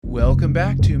Welcome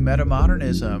back to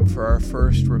Metamodernism for our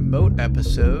first remote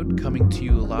episode, coming to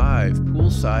you live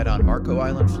poolside on Marco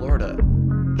Island, Florida.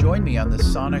 Join me on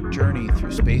this sonic journey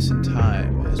through space and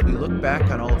time as we look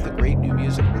back on all of the great new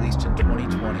music released in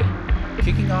 2020.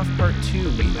 Kicking off part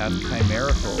 2, we have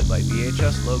Chimerical by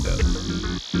VHS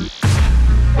Logos.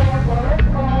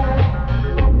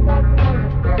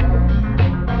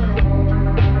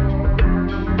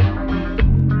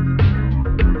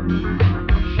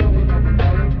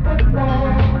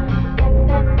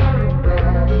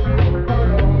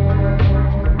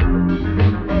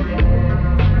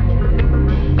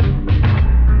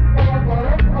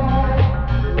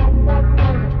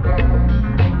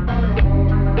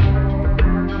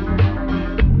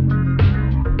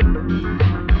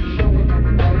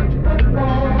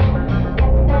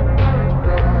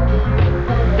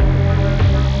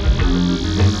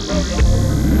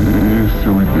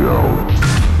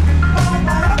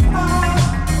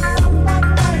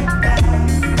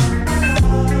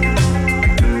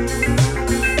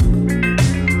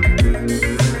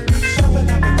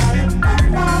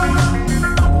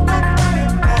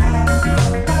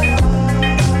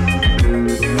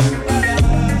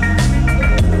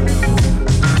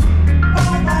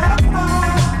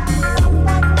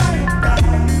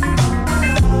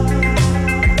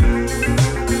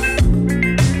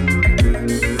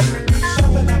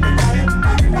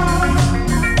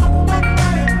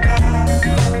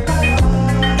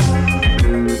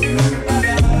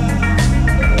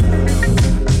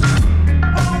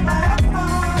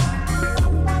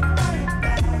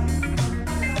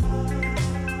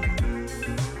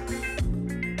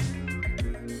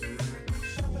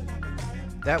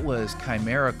 That was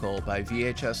Chimerical by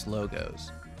VHS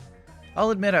Logos.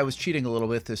 I'll admit I was cheating a little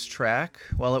with this track.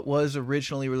 While it was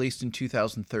originally released in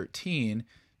 2013,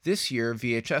 this year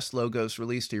VHS Logos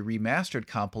released a remastered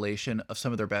compilation of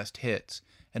some of their best hits,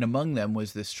 and among them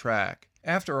was this track.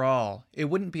 After all, it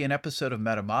wouldn't be an episode of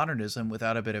Metamodernism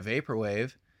without a bit of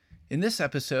vaporwave. In this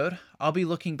episode, I'll be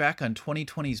looking back on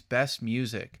 2020's best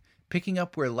music, picking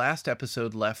up where last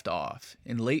episode left off,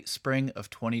 in late spring of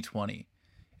 2020.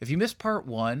 If you missed part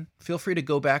 1, feel free to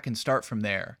go back and start from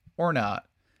there, or not.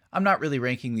 I'm not really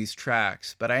ranking these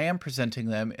tracks, but I am presenting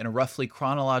them in a roughly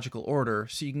chronological order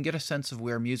so you can get a sense of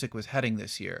where music was heading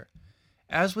this year.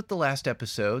 As with the last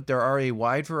episode, there are a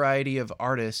wide variety of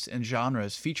artists and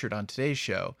genres featured on today's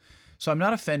show, so I'm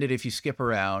not offended if you skip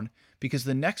around, because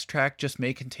the next track just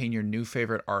may contain your new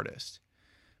favorite artist.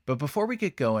 But before we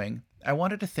get going, I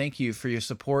wanted to thank you for your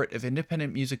support of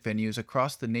independent music venues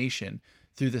across the nation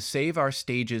through the Save Our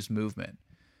Stages movement.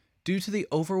 Due to the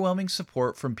overwhelming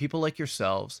support from people like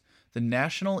yourselves, the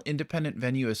National Independent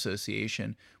Venue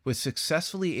Association was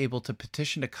successfully able to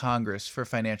petition to Congress for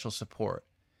financial support.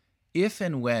 If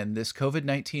and when this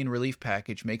COVID-19 relief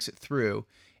package makes it through,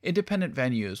 independent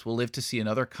venues will live to see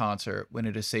another concert when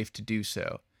it is safe to do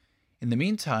so. In the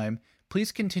meantime,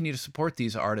 please continue to support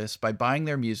these artists by buying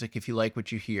their music if you like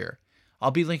what you hear.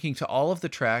 I'll be linking to all of the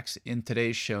tracks in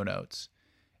today's show notes.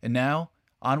 And now,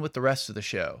 on with the rest of the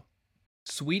show.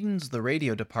 Sweden's The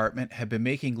Radio Department have been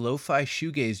making lo-fi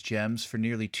shoegaze gems for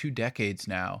nearly 2 decades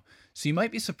now, so you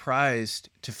might be surprised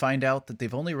to find out that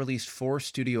they've only released 4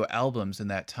 studio albums in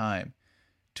that time.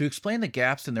 To explain the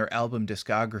gaps in their album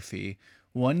discography,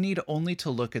 one need only to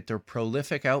look at their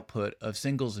prolific output of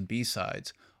singles and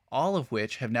B-sides, all of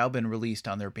which have now been released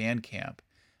on their Bandcamp.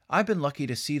 I've been lucky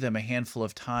to see them a handful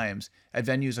of times at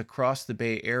venues across the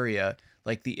Bay Area,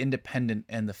 like the Independent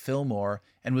and the Fillmore,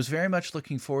 and was very much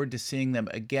looking forward to seeing them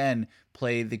again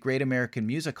play the Great American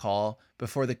Music Hall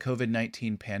before the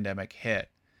COVID-19 pandemic hit.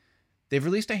 They've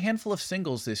released a handful of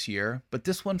singles this year, but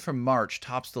this one from March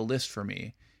tops the list for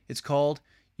me. It's called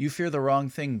You Fear the Wrong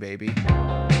Thing, Baby.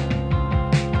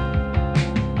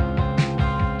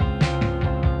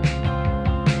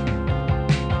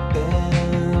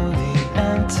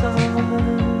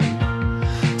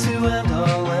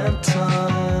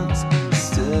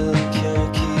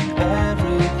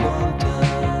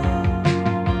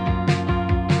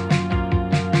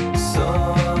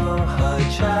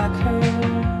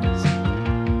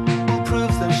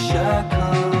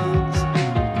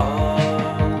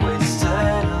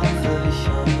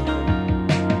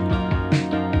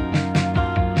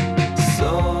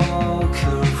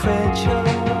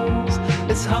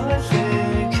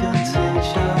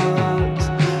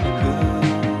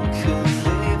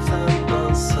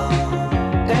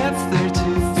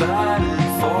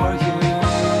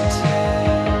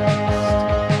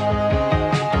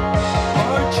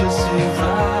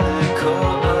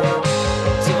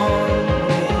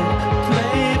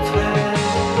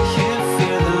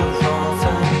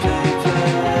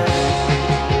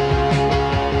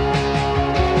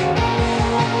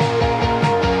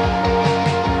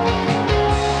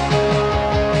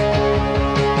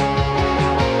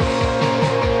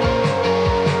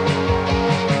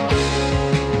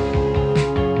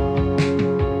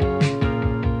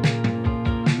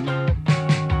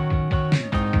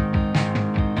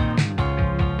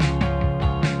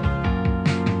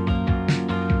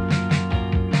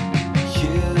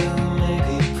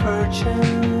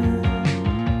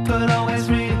 always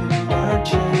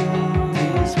re-emerging.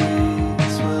 These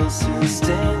weeds will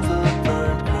sustain the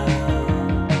burnt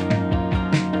ground.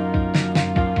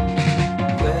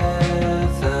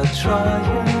 Without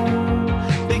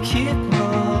trying, they keep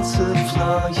multiplying.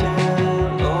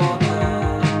 Oh,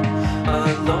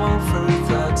 I long for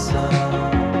that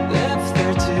sound. If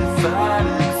they're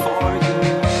divided for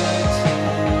your taste,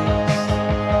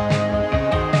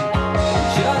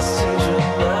 just too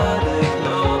dramatic.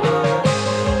 No, I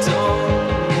don't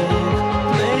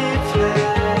need play.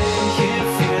 You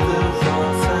fear the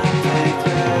wrong thing they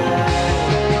play.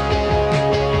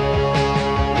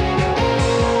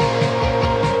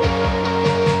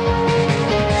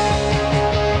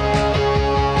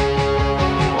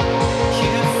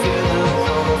 You fear the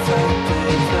wrong thing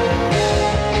they play.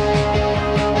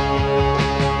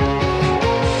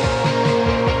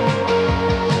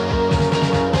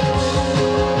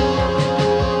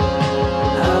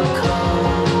 How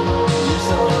come you're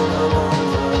so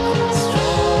looking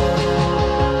strong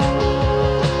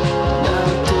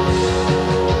nowadays?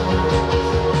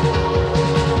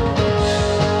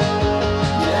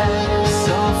 Yeah, you're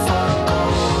so far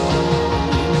gone.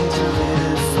 You need to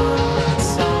redefine that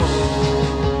song.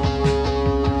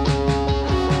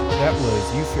 That was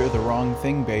You Fear the Wrong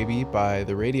Thing, Baby by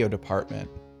the Radio Department.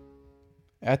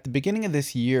 At the beginning of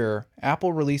this year,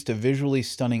 Apple released a visually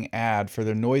stunning ad for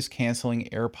their noise-canceling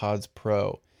AirPods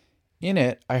Pro. In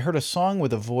it, I heard a song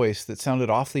with a voice that sounded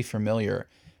awfully familiar,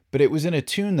 but it was in a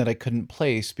tune that I couldn't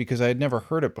place because I had never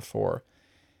heard it before.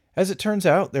 As it turns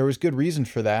out, there was good reason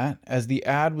for that, as the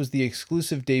ad was the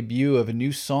exclusive debut of a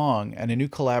new song and a new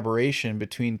collaboration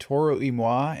between Toro y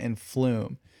Moi and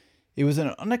Flume. It was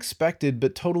an unexpected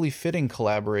but totally fitting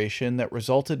collaboration that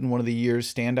resulted in one of the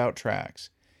year's standout tracks.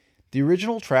 The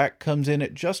original track comes in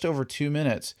at just over 2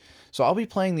 minutes, so I'll be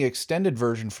playing the extended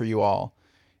version for you all.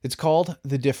 It's called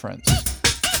The Difference.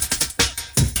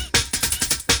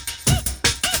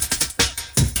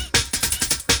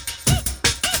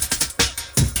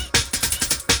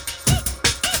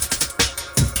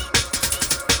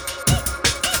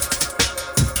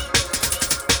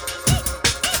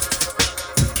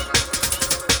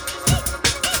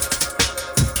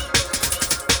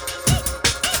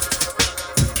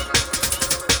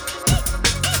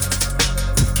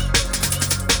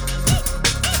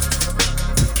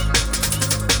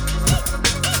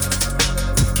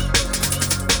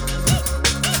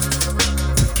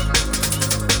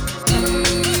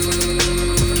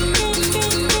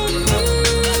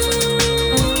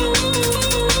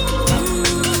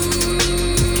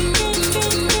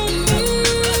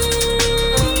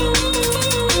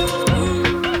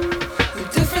 The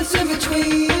difference in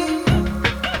between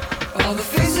all the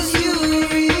faces you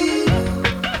read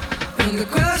when the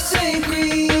grass ain't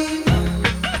green,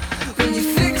 when you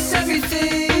fix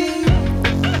everything.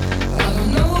 I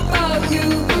don't know about you,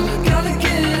 but I gotta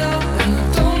get it out, and I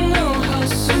don't know how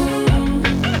soon.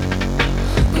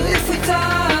 But if we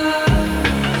die,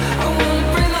 I wanna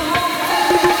bring the whole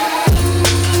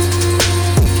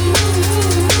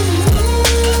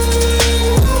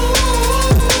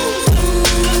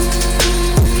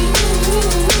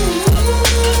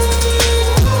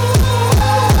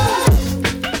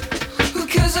Who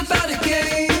cares about a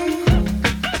game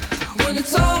when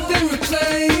it's all been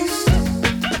replaced?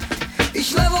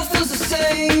 Each level feels the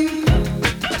same.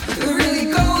 It really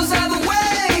goes either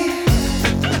way.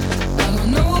 I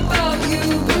don't know about you,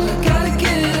 but I gotta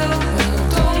get it out, and I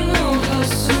don't know how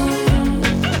soon.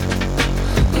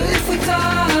 But if we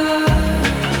die,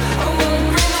 I wanna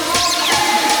bring the whole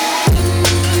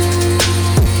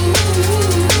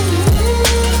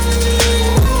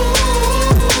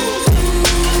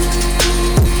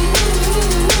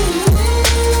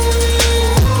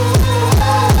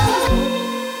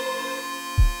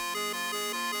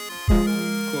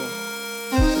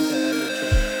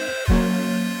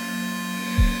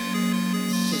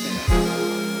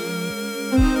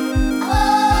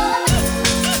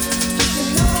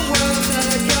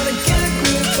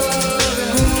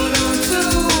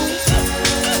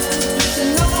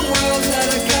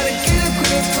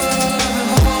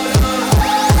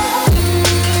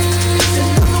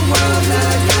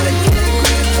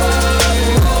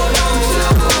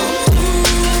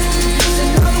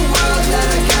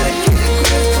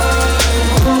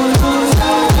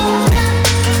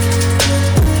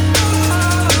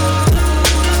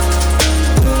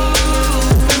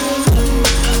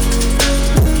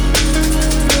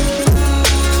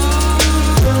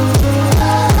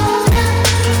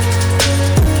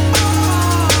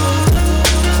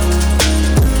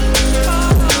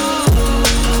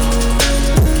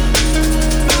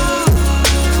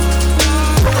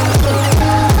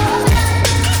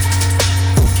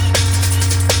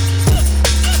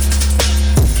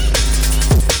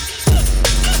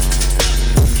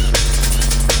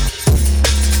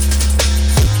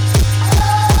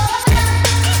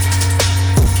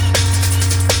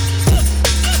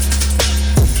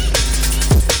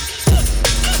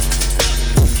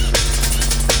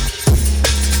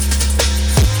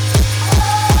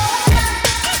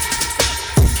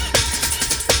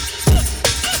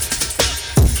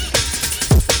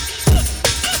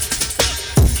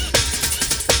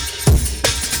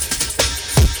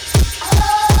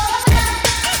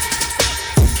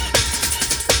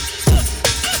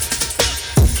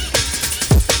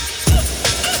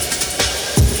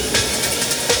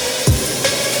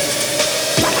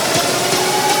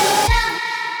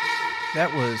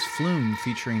That was Flume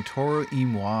featuring Toro y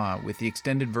Moi with the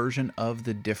extended version of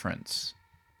The Difference.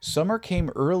 Summer came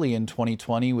early in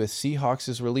 2020 with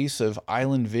Seahawks' release of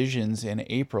Island Visions in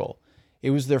April. It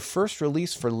was their first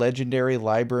release for legendary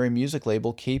library music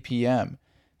label KPM.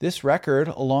 This record,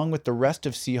 along with the rest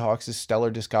of Seahawks'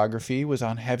 stellar discography, was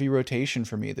on heavy rotation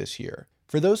for me this year.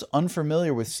 For those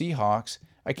unfamiliar with Seahawks,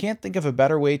 I can't think of a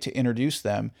better way to introduce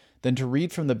them than to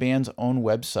read from the band's own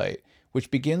website, which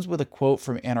begins with a quote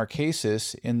from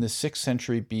Anarchasis in the 6th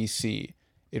century BC.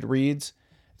 It reads,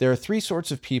 "There are three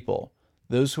sorts of people,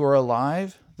 those who are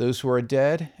alive, those who are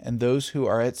dead, and those who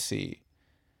are at sea."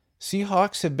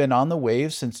 Seahawks have been on the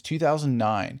waves since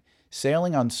 2009,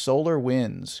 sailing on solar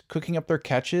winds, cooking up their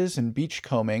catches and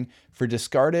beachcombing for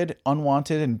discarded,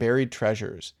 unwanted, and buried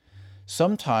treasures.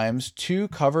 Sometimes too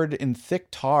covered in thick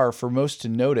tar for most to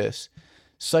notice,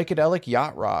 psychedelic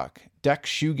yacht rock, deck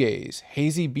shoegaze,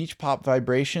 hazy beach pop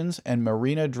vibrations, and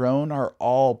marina drone are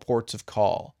all ports of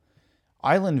call.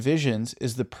 Island Visions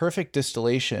is the perfect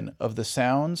distillation of the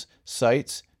sounds,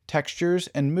 sights, textures,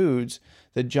 and moods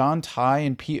that John Ty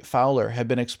and Pete Fowler have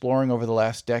been exploring over the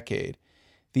last decade.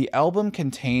 The album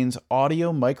contains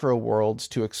audio micro-worlds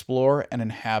to explore and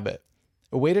inhabit,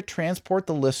 a way to transport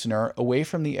the listener away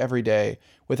from the everyday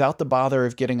without the bother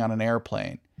of getting on an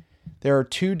airplane. There are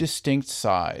two distinct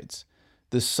sides.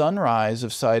 The sunrise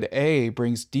of side A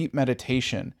brings deep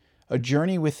meditation, a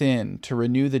journey within to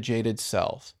renew the jaded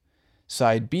self.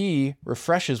 Side B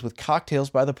refreshes with cocktails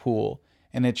by the pool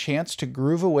and a chance to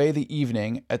groove away the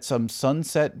evening at some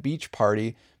sunset beach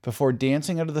party before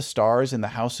dancing under the stars in the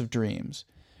House of Dreams.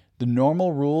 The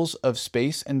normal rules of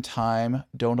space and time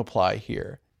don't apply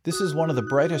here. This is one of the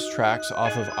brightest tracks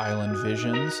off of Island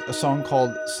Visions, a song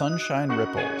called Sunshine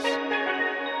Ripples.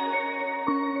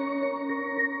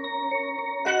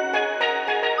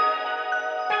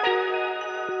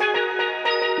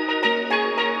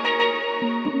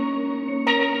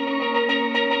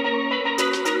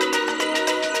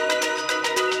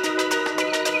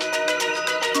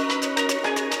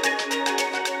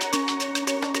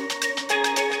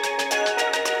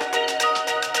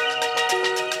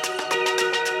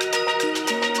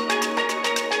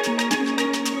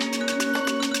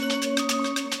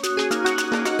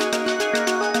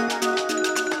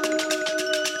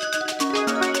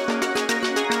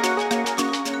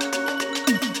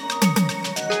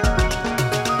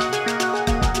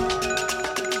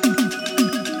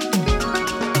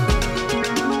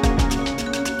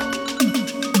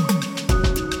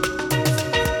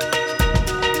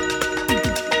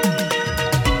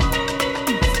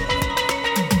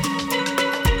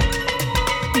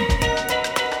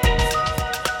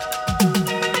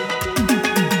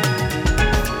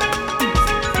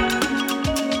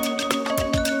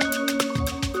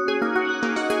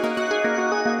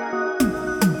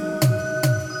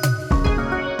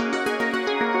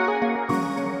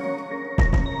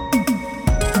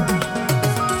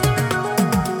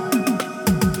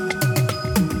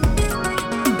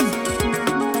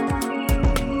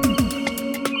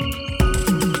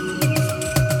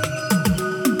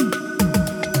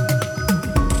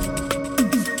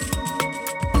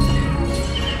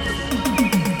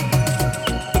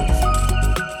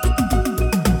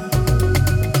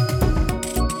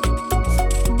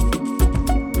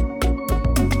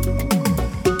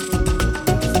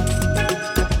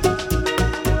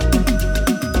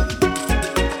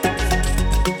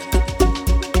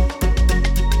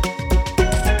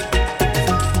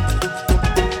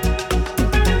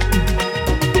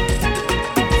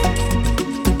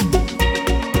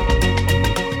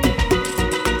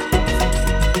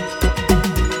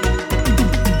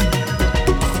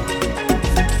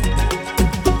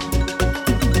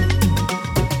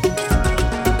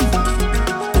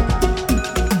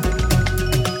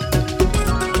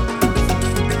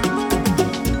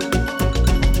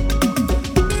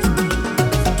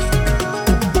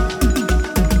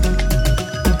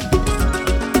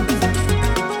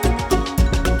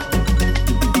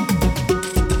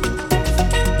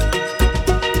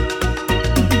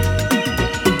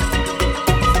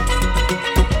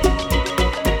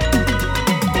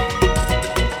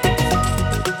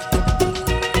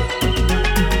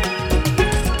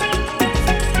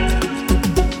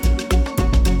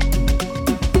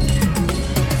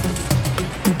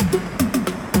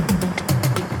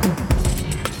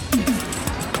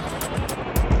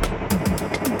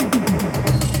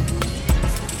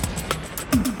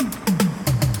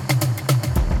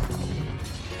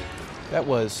 That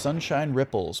was Sunshine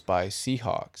Ripples by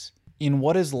Seahawks. In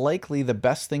what is likely the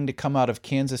best thing to come out of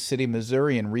Kansas City,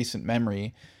 Missouri in recent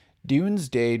memory,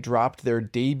 Doomsday dropped their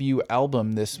debut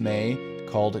album this May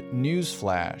called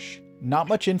Newsflash. Not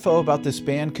much info about this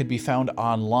band could be found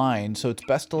online, so it's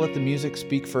best to let the music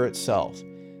speak for itself.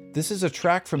 This is a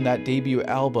track from that debut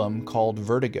album called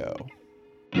Vertigo.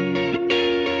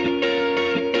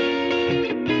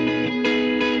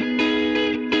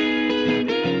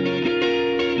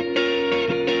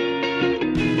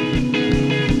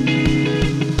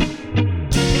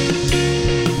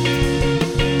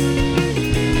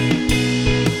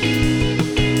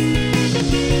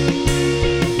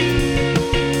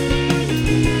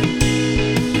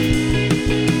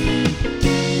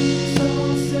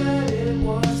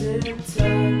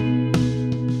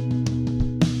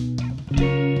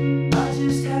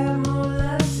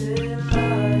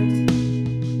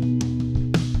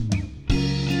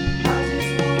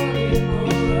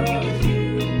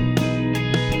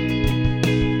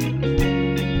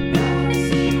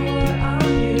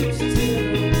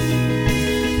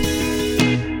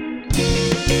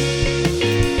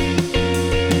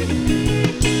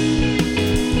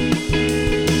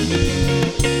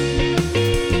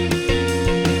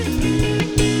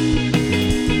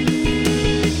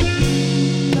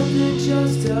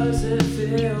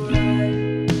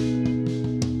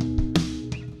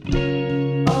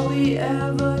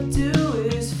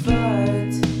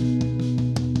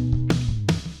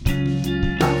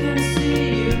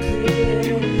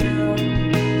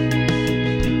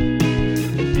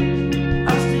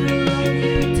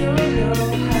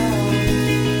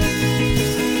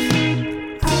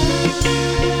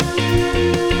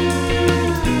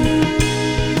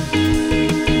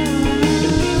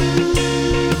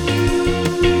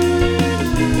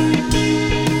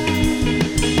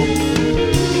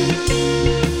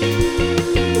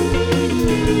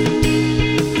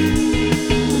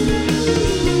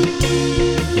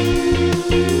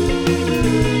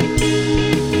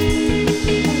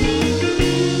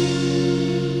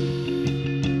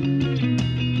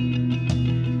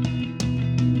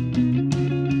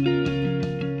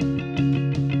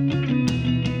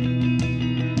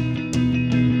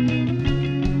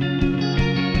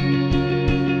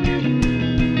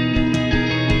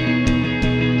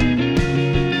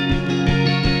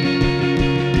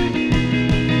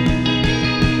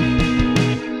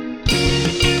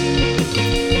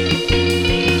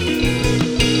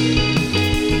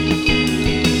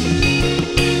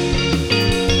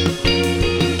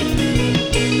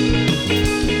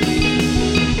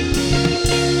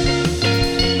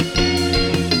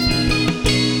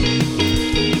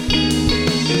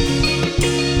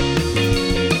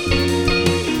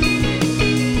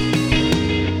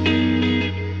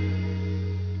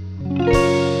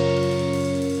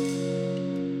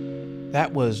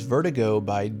 That was Vertigo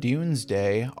by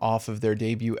Doomsday off of their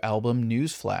debut album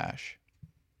Newsflash.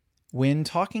 When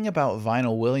talking about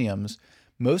Vinyl Williams,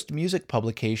 most music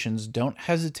publications don't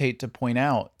hesitate to point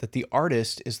out that the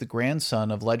artist is the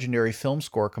grandson of legendary film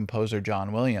score composer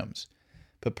John Williams.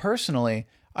 But personally,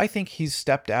 I think he's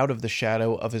stepped out of the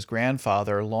shadow of his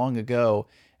grandfather long ago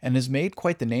and has made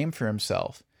quite the name for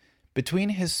himself. Between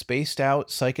his spaced-out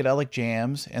psychedelic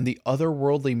jams and the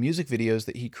otherworldly music videos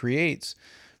that he creates,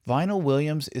 Vinyl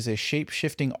Williams is a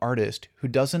shape-shifting artist who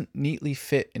doesn't neatly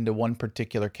fit into one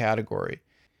particular category.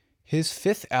 His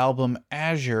fifth album,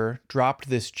 Azure, dropped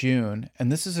this June,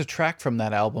 and this is a track from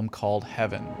that album called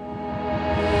Heaven.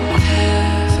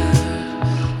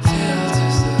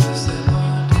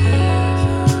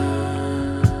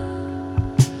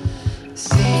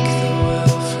 Seek the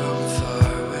will from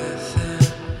far within.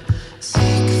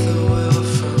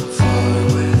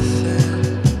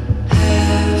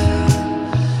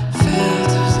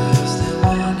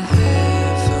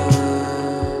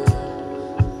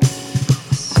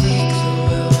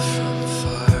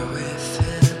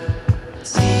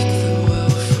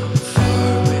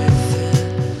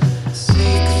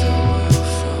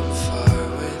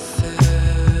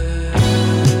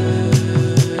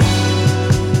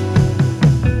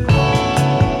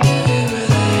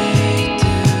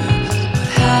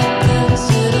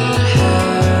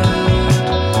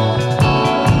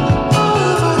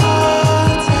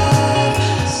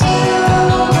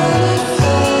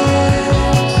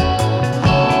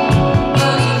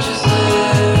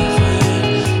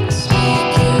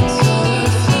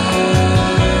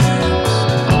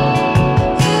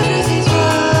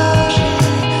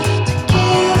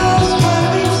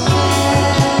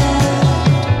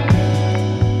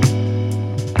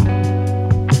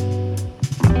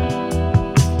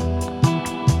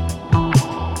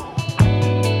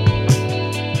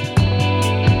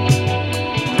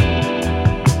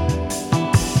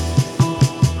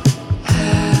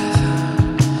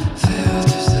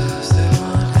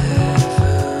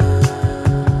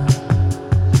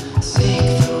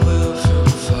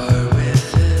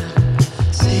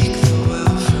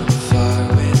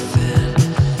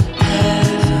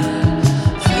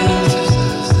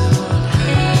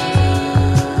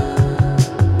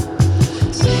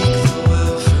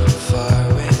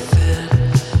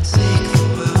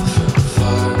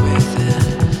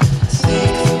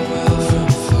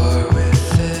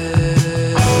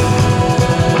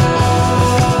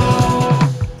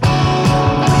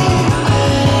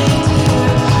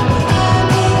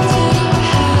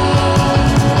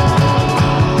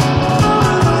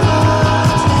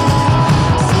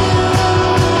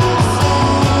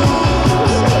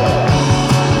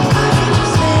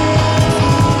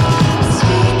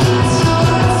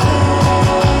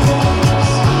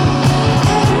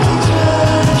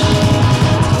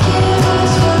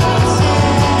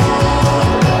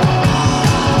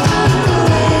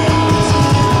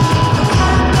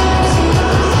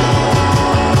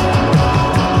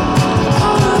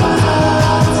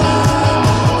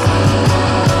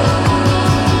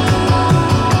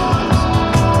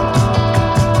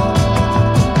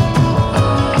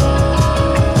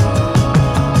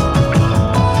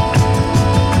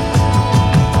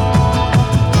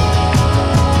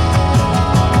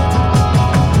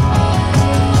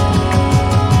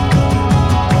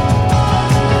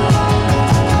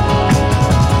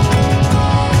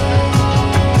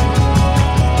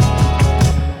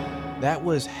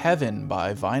 was Heaven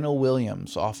by Vinyl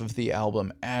Williams off of the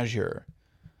album Azure.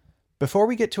 Before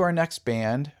we get to our next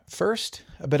band, first,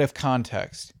 a bit of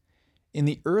context. In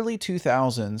the early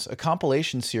 2000s, a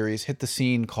compilation series hit the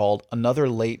scene called Another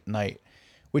Late Night,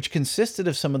 which consisted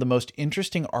of some of the most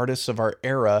interesting artists of our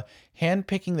era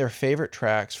handpicking their favorite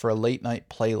tracks for a late night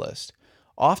playlist,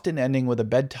 often ending with a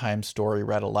bedtime story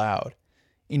read aloud.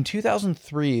 In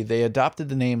 2003, they adopted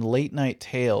the name Late Night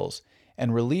Tales,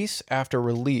 and release after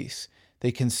release,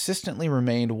 they consistently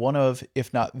remained one of,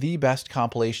 if not the best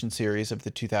compilation series of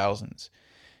the 2000s.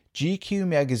 GQ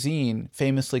magazine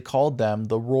famously called them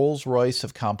the Rolls-Royce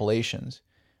of compilations.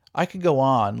 I could go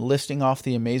on, listing off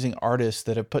the amazing artists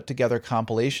that have put together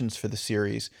compilations for the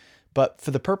series, but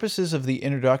for the purposes of the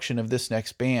introduction of this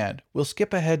next band, we'll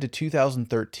skip ahead to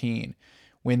 2013,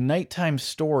 when Nighttime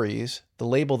Stories, the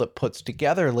label that puts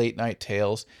together Late Night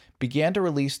Tales, began to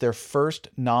release their first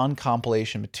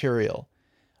non-compilation material.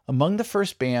 Among the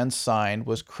first bands signed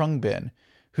was Khruangbin,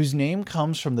 whose name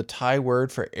comes from the Thai word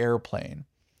for airplane.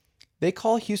 They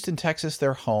call Houston, Texas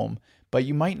their home, but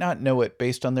you might not know it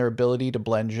based on their ability to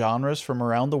blend genres from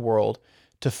around the world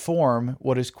to form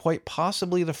what is quite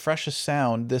possibly the freshest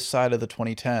sound this side of the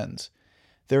 2010s.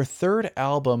 Their third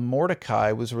album,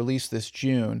 Mordecai, was released this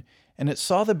June, and it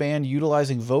saw the band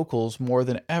utilizing vocals more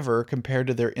than ever compared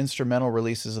to their instrumental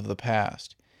releases of the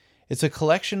past. It's a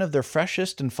collection of their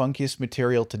freshest and funkiest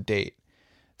material to date.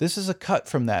 This is a cut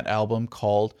from that album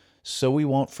called So We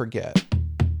Won't Forget.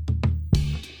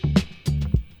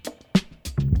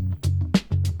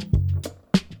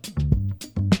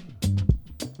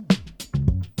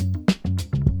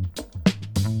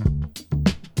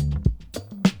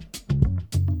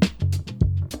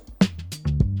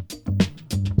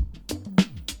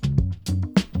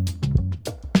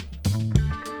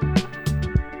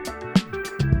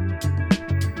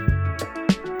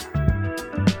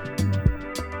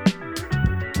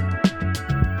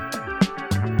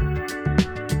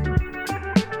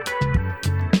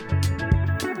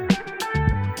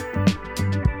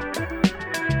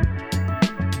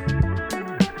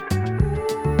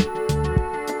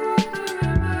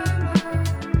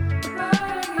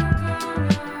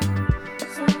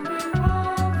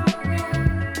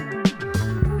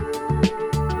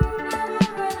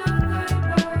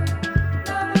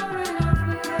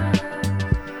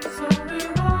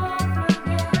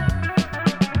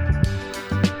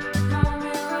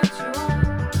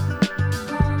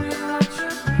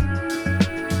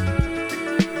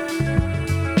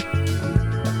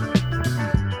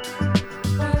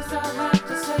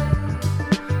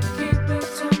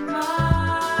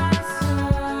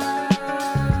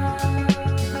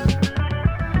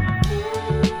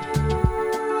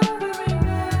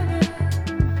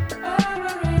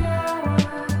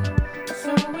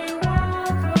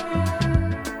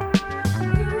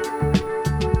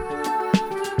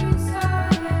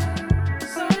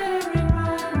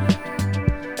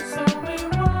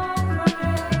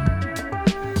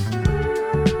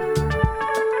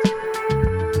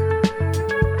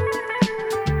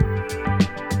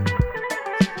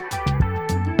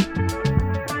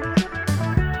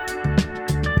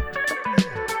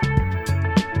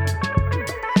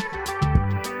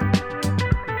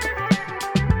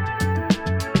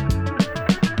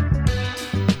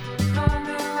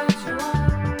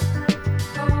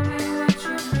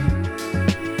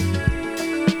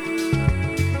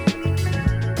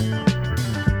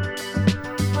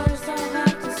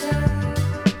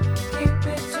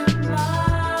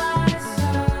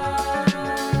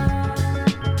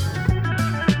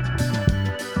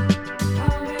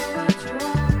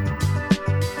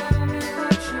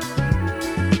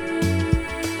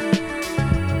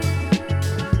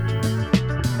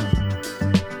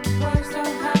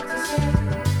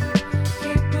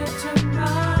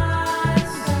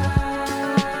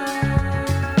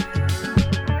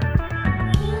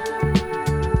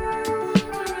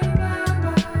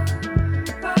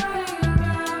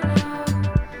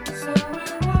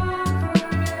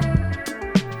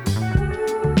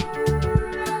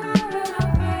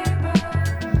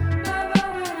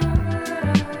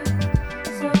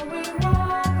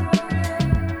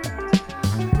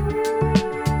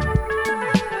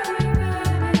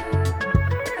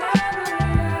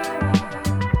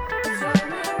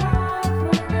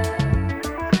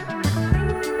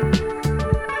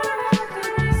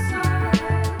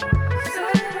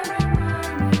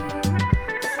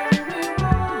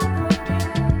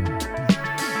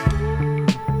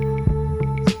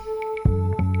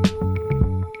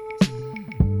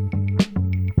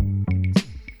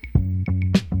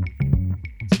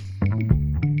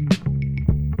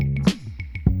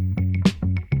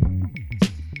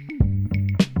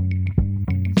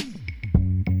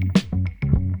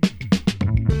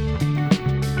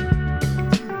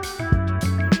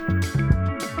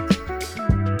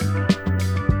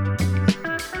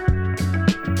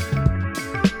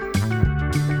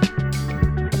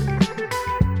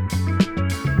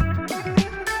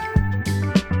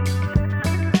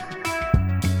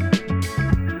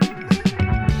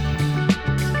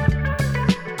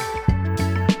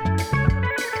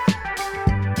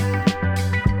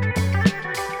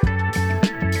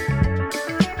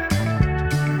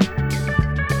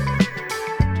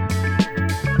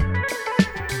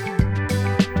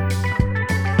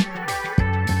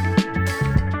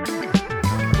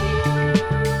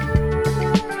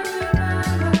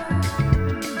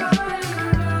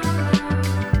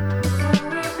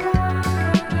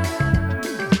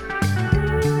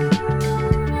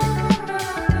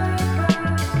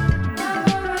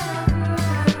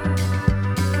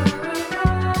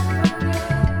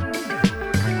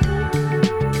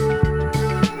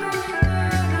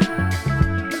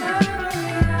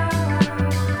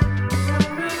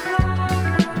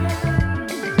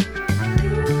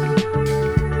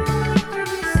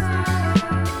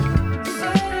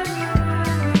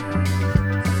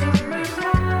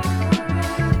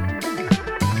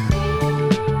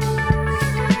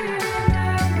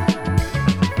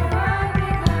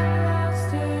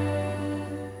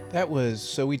 That was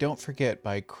So We Don't Forget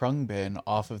by Krungbin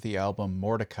off of the album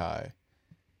Mordecai.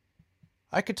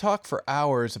 I could talk for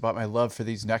hours about my love for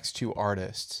these next two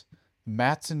artists,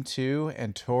 Mattson 2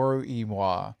 and Toru y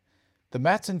Moi. The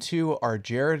Mattson 2 are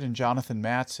Jared and Jonathan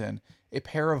Mattson, a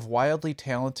pair of wildly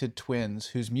talented twins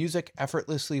whose music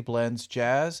effortlessly blends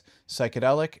jazz,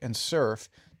 psychedelic, and surf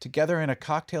together in a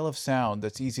cocktail of sound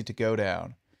that's easy to go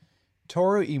down.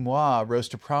 Toru y Moi rose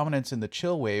to prominence in the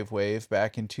chillwave wave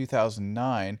back in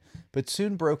 2009, but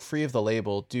soon broke free of the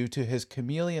label due to his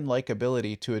chameleon-like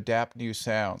ability to adapt new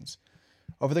sounds.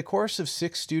 Over the course of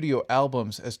 6 studio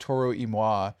albums as Toru y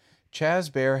Moi, Chaz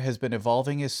Bear has been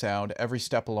evolving his sound every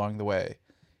step along the way.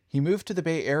 He moved to the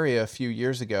Bay Area a few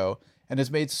years ago and has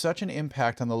made such an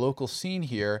impact on the local scene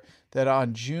here that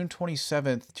on June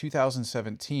 27,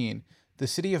 2017, the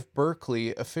city of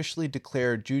Berkeley officially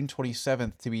declared June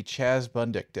 27th to be Chaz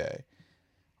Bundick Day.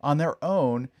 On their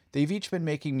own, they've each been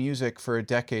making music for a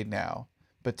decade now,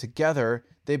 but together,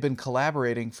 they've been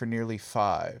collaborating for nearly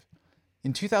 5.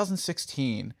 In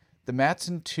 2016, the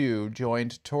Mattson 2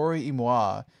 joined Toru y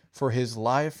Moi for his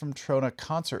Live from Trona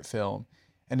concert film,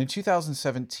 and in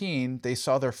 2017, they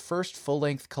saw their first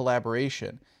full-length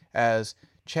collaboration as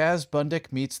Chaz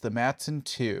Bundick meets the Mattson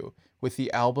 2 with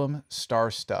the album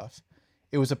Star Stuff.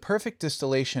 It was a perfect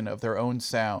distillation of their own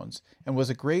sounds and was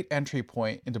a great entry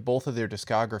point into both of their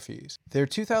discographies. Their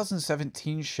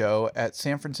 2017 show at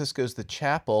San Francisco's The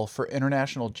Chapel for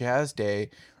International Jazz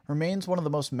Day remains one of the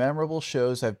most memorable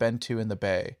shows I've been to in the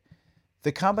Bay.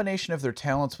 The combination of their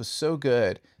talents was so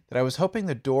good that I was hoping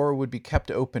the door would be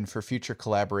kept open for future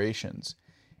collaborations.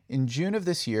 In June of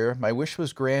this year, my wish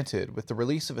was granted with the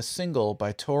release of a single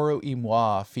by Toru y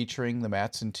Moi featuring the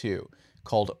Mattson 2,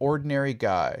 called Ordinary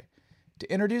Guy.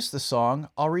 To introduce the song,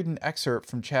 I'll read an excerpt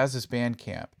from Chaz's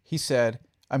Bandcamp. He said,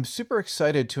 "I'm super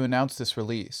excited to announce this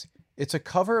release. It's a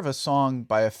cover of a song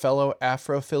by a fellow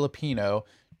Afro-Filipino,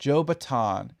 Joe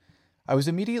Bataan. I was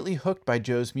immediately hooked by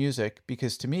Joe's music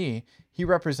because to me, he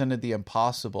represented the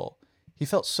impossible. He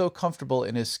felt so comfortable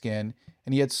in his skin,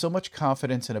 and he had so much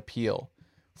confidence and appeal.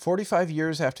 45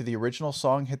 years after the original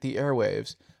song hit the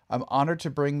airwaves, I'm honored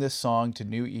to bring this song to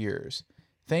new ears.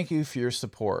 Thank you for your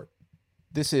support."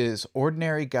 This is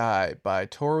Ordinary Guy by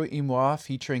Toru y Moi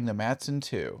featuring the Mattson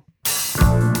 2.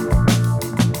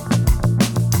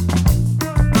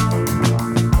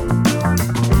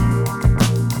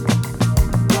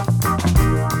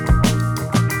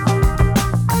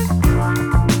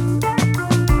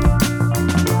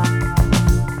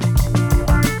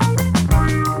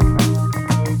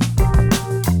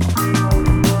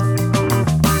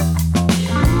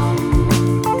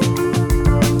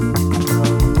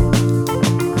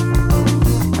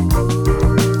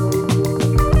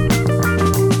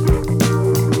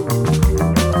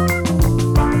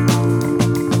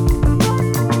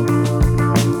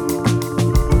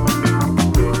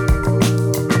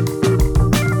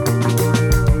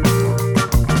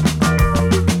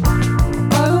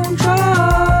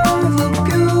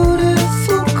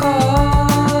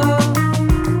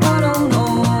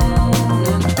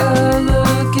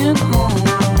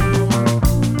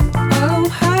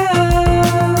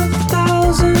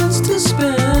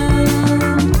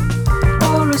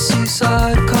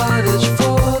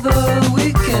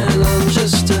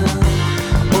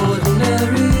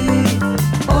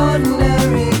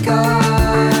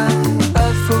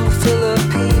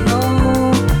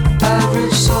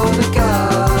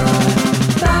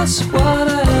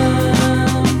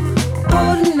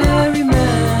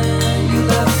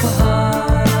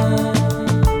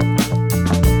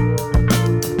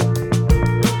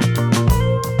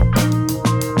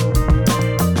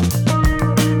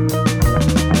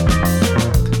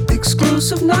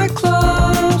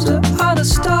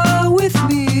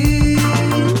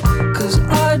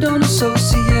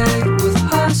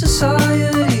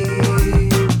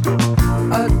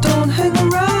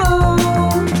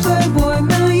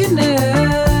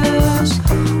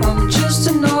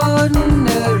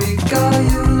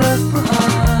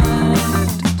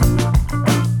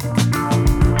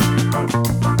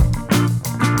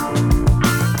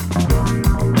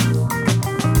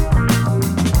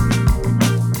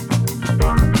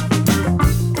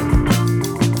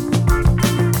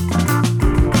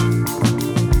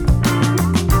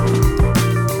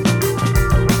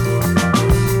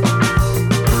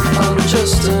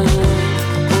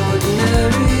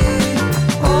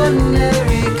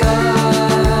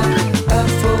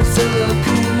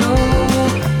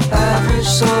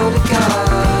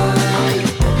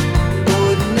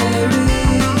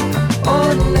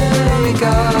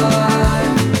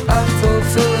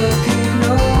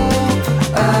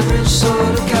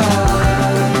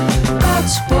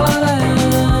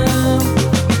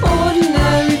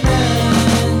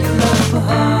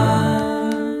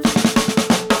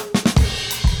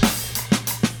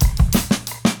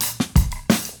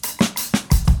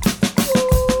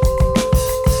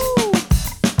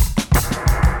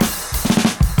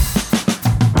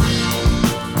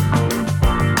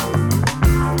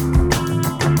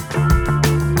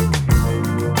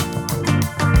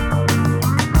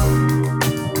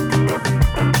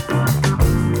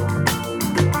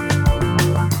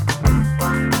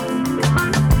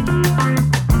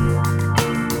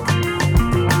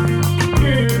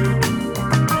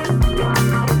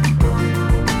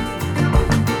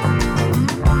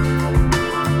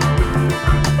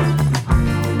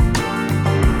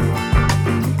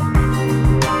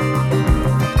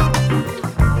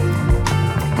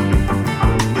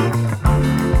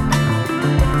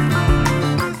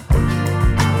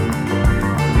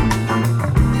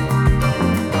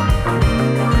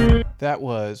 That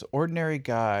was Ordinary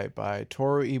Guy by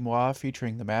Toru Imwa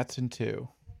featuring the Matson 2.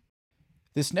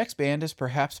 This next band is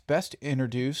perhaps best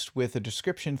introduced with a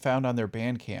description found on their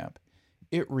Bandcamp.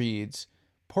 It reads,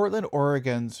 Portland,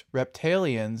 Oregon's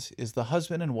Reptalians is the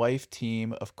husband and wife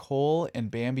team of Cole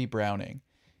and Bambi Browning.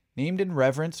 Named in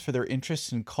reverence for their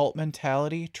interests in cult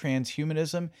mentality,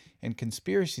 transhumanism, and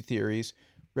conspiracy theories,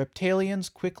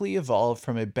 Reptalians quickly evolved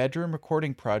from a bedroom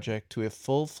recording project to a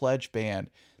full-fledged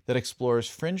band that explores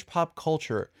fringe pop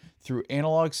culture through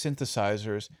analog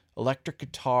synthesizers, electric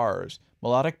guitars,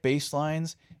 melodic bass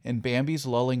lines, and Bambi's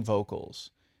lulling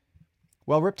vocals.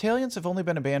 While Reptalians have only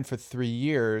been a band for 3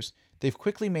 years, they've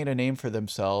quickly made a name for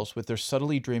themselves with their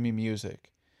subtly dreamy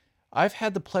music. I've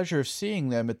had the pleasure of seeing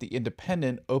them at the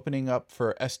Independent opening up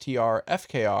for STR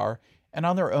FKR and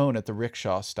on their own at the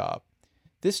Rickshaw Stop.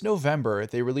 This November,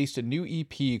 they released a new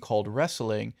EP called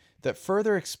Wrestling that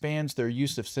further expands their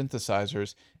use of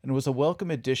synthesizers and was a welcome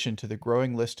addition to the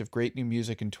growing list of great new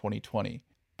music in 2020.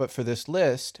 But for this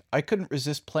list, I couldn't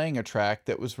resist playing a track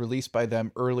that was released by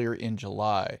them earlier in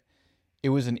July. It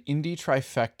was an indie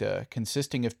trifecta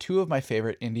consisting of 2 of my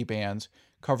favorite indie bands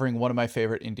covering one of my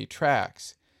favorite indie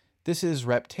tracks. This is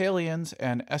Reptalians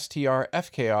and STR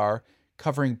FKR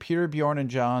covering Peter, Bjorn, and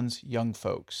John's Young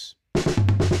Folks.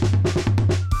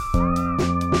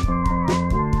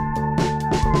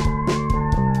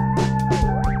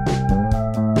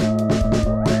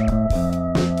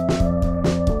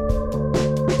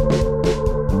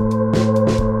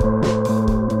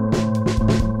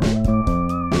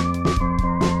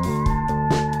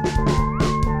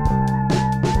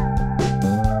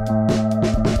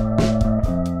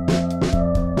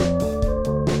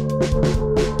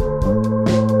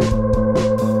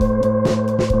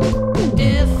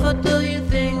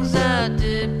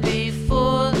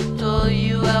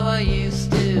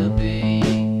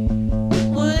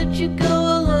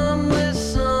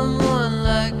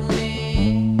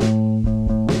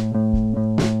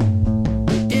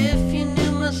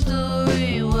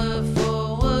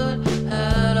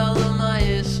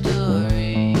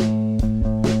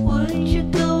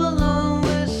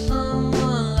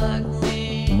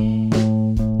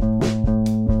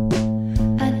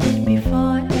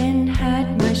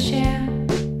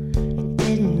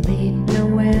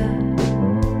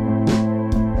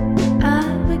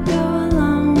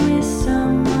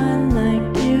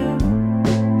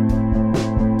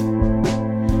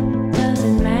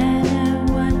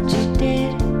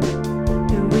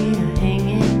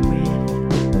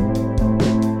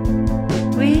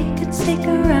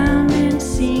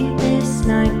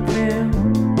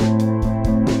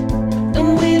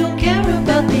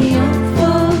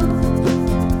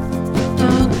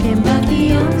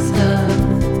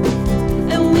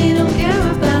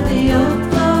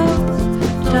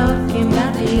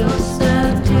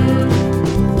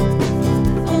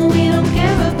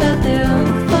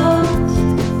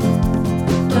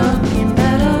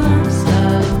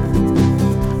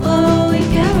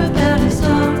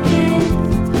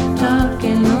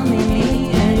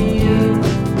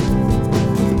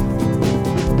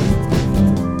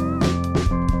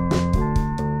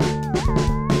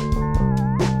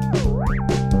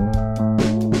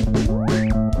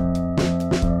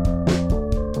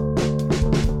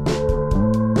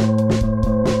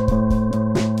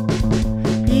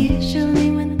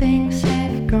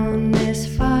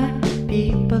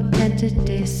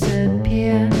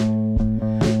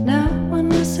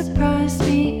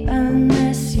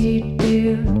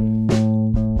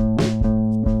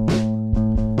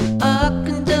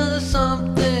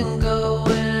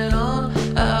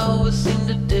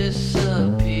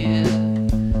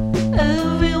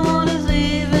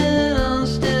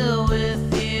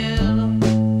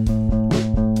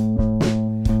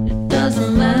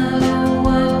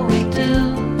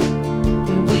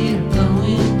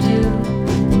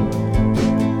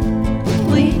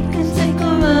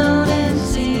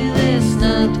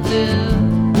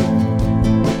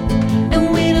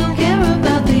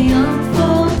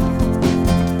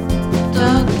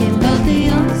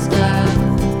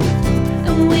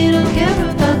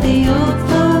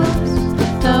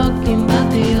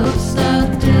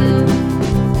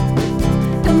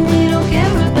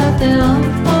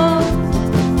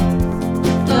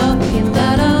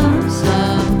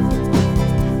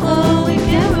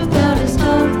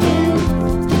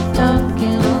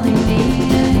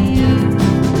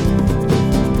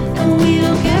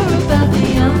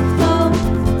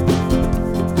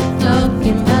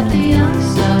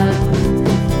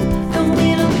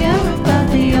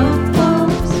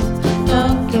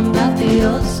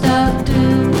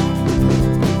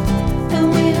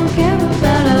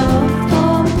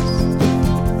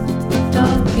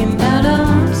 talking about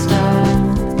a star.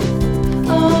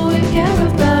 All we care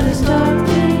about is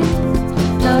talking,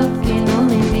 talking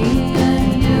only me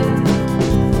and you,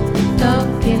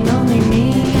 talking only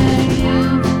me and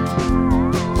you.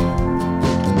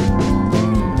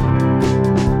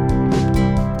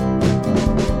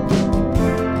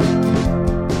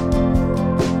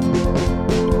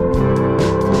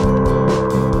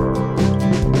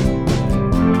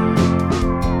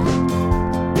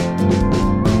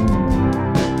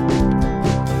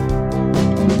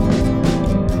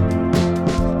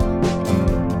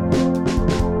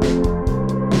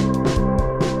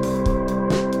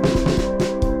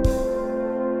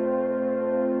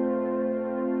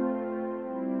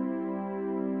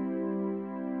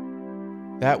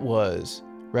 That was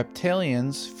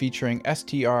Reptalians featuring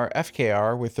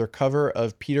STR/FKR with their cover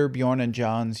of Peter, Bjorn and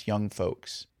John's Young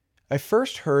Folks. I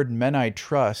first heard Men I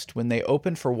Trust when they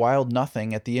opened for Wild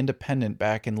Nothing at the Independent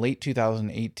back in late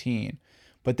 2018,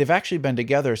 but they've actually been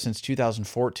together since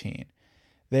 2014.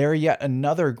 They are yet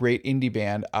another great indie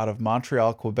band out of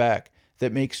Montreal, Quebec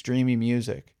that makes dreamy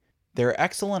music. Their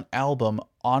excellent album,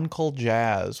 Oncle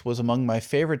Jazz, was among my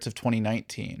favorites of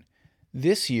 2019.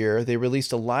 This year, they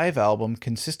released a live album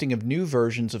consisting of new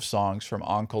versions of songs from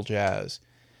Oncle Jazz.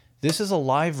 This is a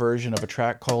live version of a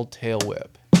track called Tail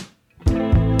Whip.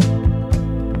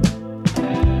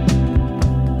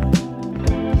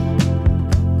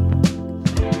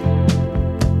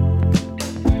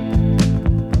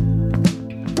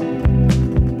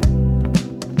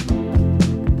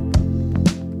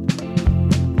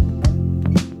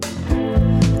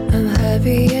 I'm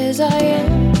happy as I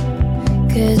am,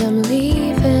 'cause I'm leaving.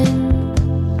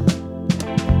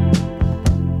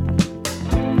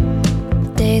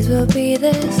 Days will be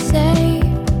the same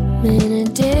in a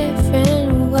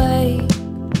different way.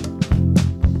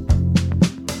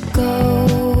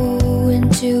 Go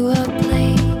into a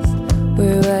place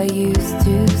where I used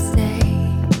to stay.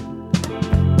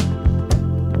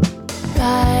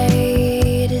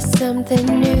 Right is something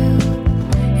new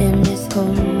in this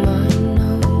home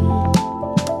unknown.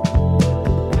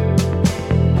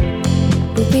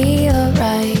 We'll be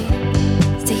alright.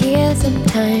 Stay here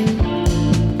sometime.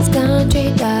 This country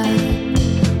that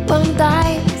won't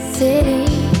die in the city.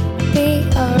 Be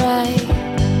alright.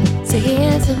 Stay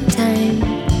here sometime.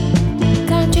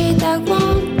 Country that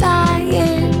won't die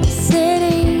in the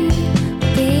city.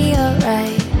 Be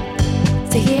alright.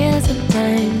 Stay here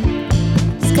sometime.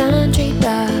 This country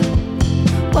that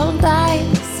won't die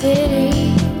in the city.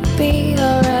 Be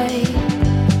alright.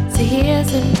 Stay here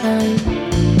sometime.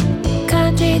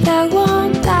 Country that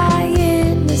won't die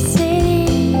in the city.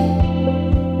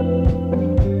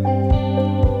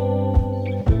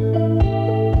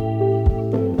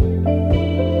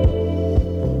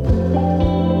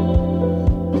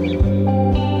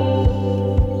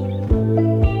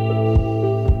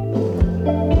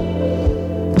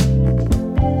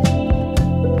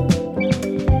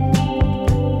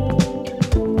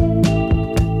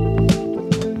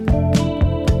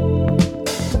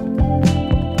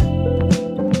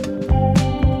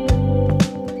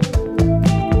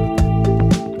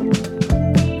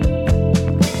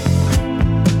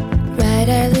 Right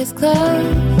eyelids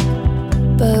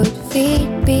closed, both feet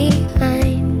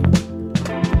behind.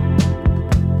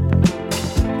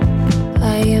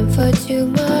 I am for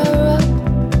tomorrow,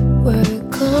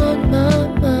 work on my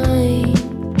mind.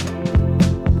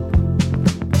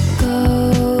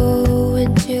 Go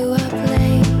into a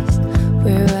place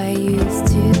where I used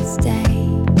to stay.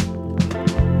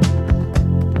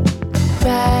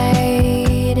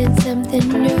 Right in something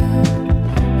new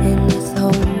in this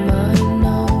home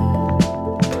unknown.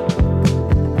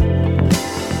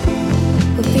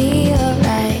 We'll be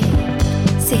alright.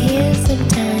 Stay here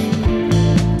sometime.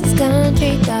 This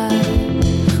country that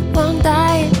won't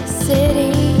die in the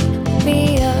city. We'll be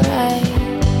alright.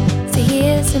 Stay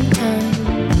here sometime.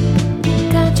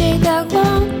 Country that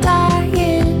won't die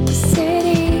in the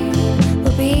city.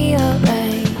 We'll be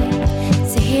alright.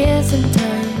 Stay here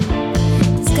sometime.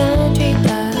 This country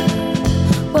that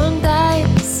won't die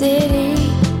in the city.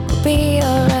 We'll be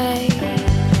alright.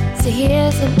 Stay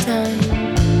here sometime.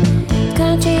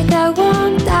 Country that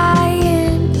won't die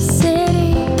in the city.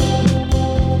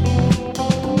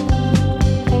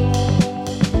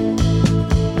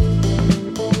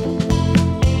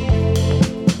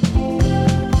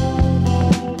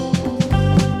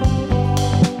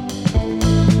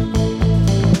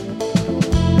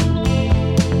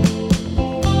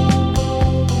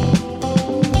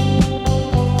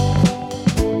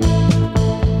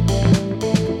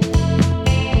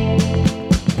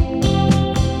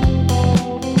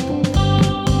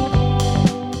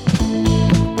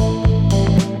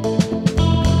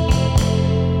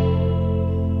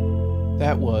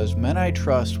 That was Men I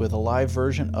Trust with a live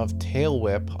version of Tail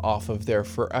Whip off of their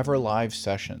Forever Live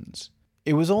sessions.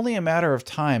 It was only a matter of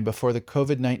time before the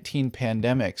COVID-19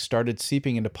 pandemic started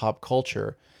seeping into pop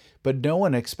culture, but no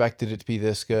one expected it to be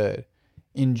this good.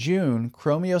 In June,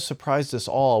 Chromeo surprised us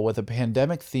all with a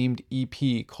pandemic-themed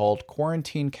EP called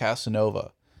Quarantine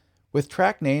Casanova. With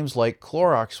track names like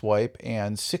Clorox Wipe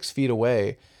and 6 Feet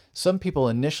Away, some people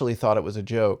initially thought it was a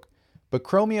joke, but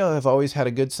Chromeo have always had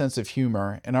a good sense of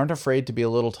humor and aren't afraid to be a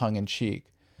little tongue-in-cheek.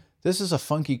 This is a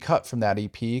funky cut from that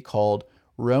EP called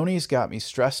Roni's Got Me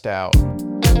Stressed Out.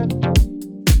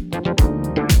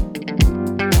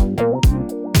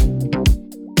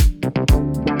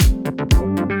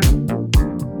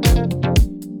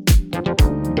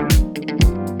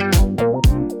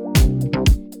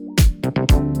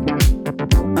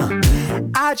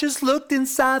 I just looked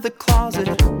inside the closet,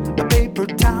 the paper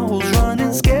towels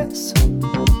running scarce.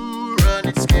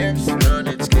 Running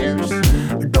scarce.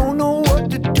 Don't know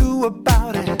what to do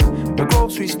about it. The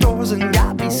grocery stores and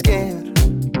got me scared.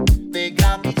 They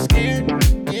got me scared,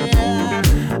 yeah.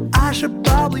 I should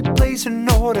probably place an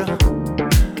order.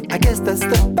 I guess that's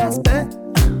the best bet.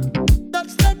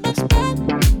 That's the best bet.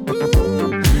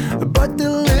 Ooh. But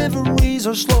deliveries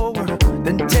are slower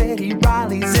than Teddy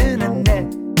Riley's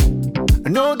internet.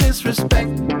 No disrespect.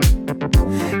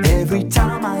 Every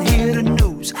time I hear the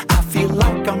news, I feel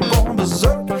like I'm going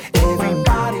berserk.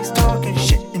 Everybody's talking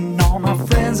shit and all my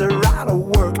friends are out of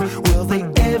work. Will they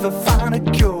ever find a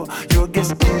cure? Your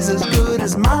guess is as good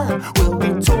as mine. Will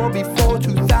we tour before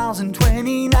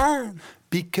 2029?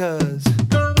 Because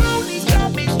The Roni's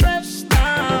got me stressed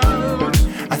out.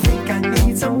 I think I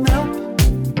need some help.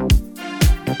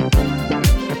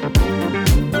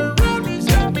 The Roni's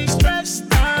got me stressed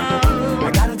out.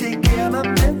 I gotta take care of my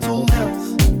mental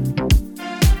health.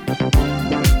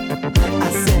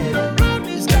 I said, The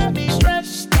Roni's got me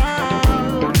stressed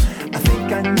out. I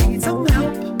think I need some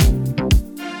help.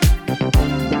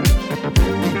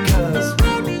 Because The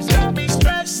Roni's got me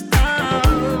stressed out.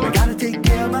 I gotta take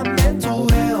care of my mental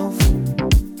health.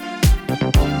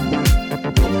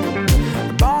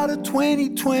 I bought a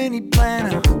 2020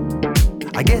 planner.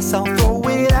 I guess I'll throw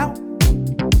it out.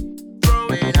 Throw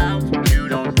it out, you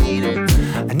don't need it.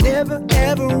 I never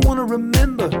ever wanna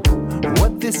remember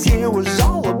what this year was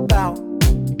all about.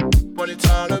 What it's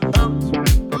all about.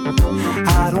 Ooh.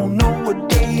 I don't know what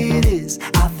day it is.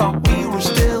 I thought we were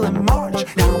still in March.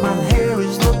 Now my hair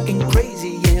is looking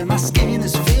crazy and my skin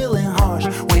is feeling harsh.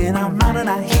 When I'm out and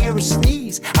I hear a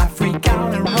sneeze, I freak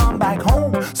out and run back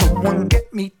home. Someone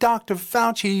get me Dr.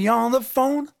 Fauci on the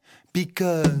phone.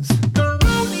 Because The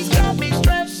Roni's got me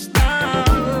stressed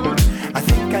out. I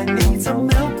think I need some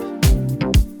help.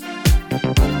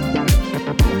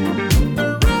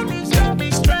 The Roni's got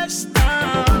me stressed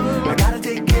out. I gotta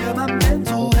take care of my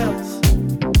mental health.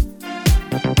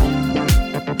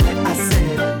 I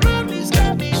said, The Roni's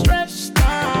got me stressed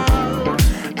out.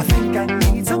 I think I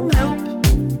need some help.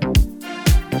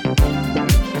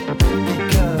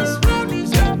 Because The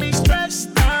Roni's got me stressed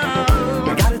out.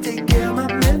 I gotta take care of my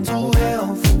mental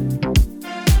health.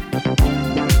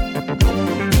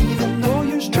 Even though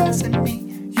you're stressing me,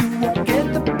 you won't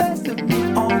get the best of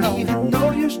me. Oh no. Even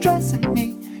though you're stressing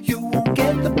me, you won't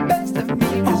get the best of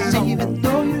me. Oh no. Even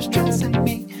though you're stressing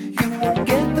me, you won't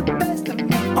get the best of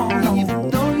me. Oh no. Even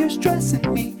though you're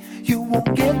stressing me, you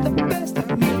won't get the best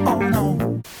of me. Oh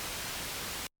no.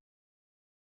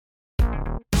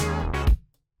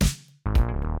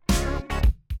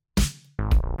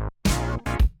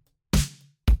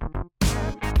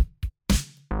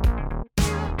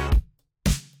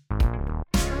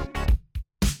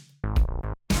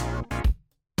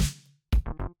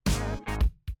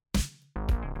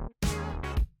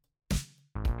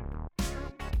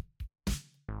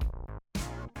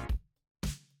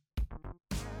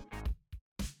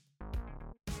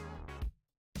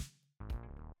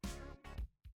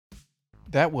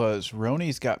 That was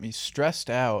Roni's Got Me Stressed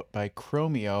Out by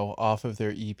Chromeo off of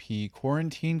their EP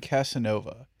Quarantine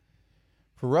Casanova.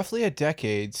 For roughly a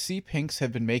decade, Sea Pinks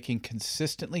have been making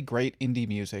consistently great indie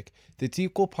music that's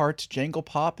equal parts jangle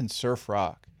pop and surf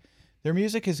rock. Their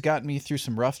music has gotten me through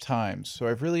some rough times, so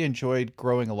I've really enjoyed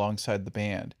growing alongside the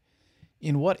band.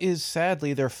 In what is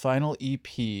sadly their final EP,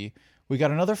 we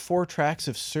got another 4 tracks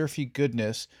of surfy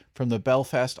goodness from the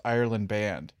Belfast, Ireland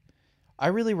band. I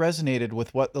really resonated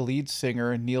with what the lead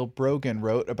singer Neil Brogan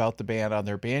wrote about the band on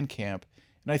their Bandcamp,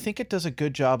 and I think it does a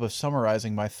good job of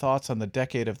summarizing my thoughts on the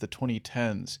decade of the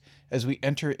 2010s as we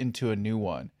enter into a new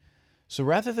one. So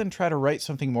rather than try to write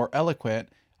something more eloquent,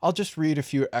 I'll just read a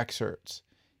few excerpts.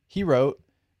 He wrote,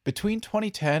 "Between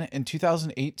 2010 and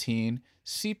 2018,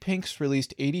 Sea Pinks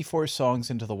released 84 songs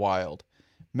into the wild.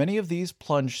 Many of these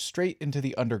plunged straight into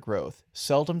the undergrowth,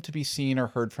 seldom to be seen or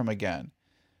heard from again.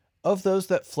 Of those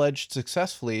that fledged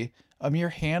successfully, a mere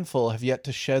handful have yet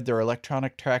to shed their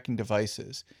electronic tracking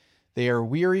devices. They are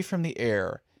weary from the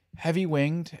air,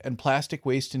 heavy-winged and plastic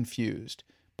waste infused,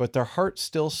 but their hearts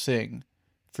still sing.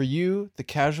 For you, the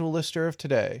casual listener of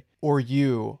today, or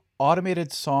you,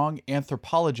 automated song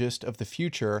anthropologist of the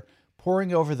future,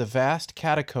 poring over the vast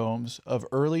catacombs of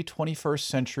early 21st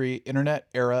century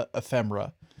internet-era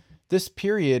ephemera. This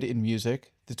period in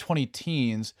music, the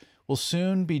 20-teens, will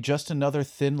soon be just another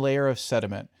thin layer of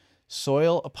sediment,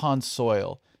 soil upon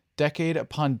soil, decade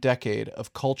upon decade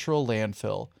of cultural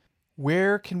landfill.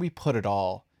 Where can we put it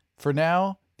all? For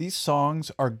now, these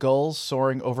songs are gulls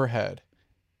soaring overhead.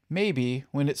 Maybe,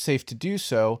 when it's safe to do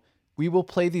so, we will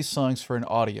play these songs for an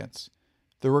audience.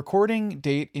 The recording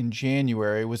date in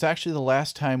January was actually the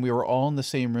last time we were all in the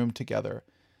same room together.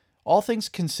 All things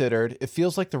considered, it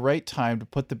feels like the right time to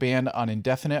put the band on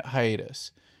indefinite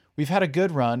hiatus. We've had a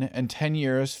good run, and 10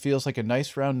 years feels like a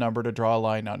nice round number to draw a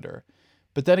line under.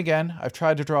 But then again, I've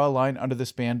tried to draw a line under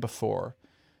this band before.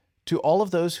 To all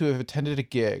of those who have attended a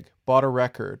gig, bought a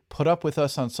record, put up with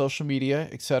us on social media,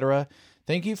 etc.,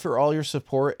 thank you for all your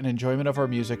support and enjoyment of our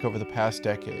music over the past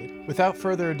decade. Without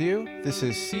further ado, this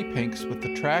is Sea Pinks with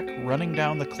the track Running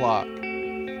Down the Clock.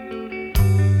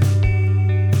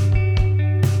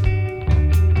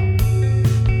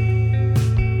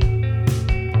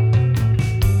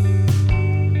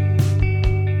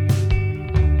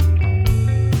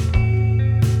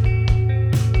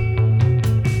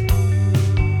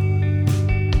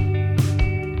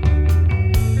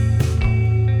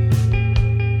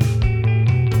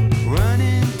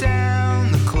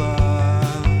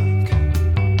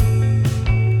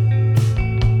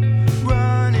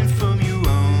 Running from you.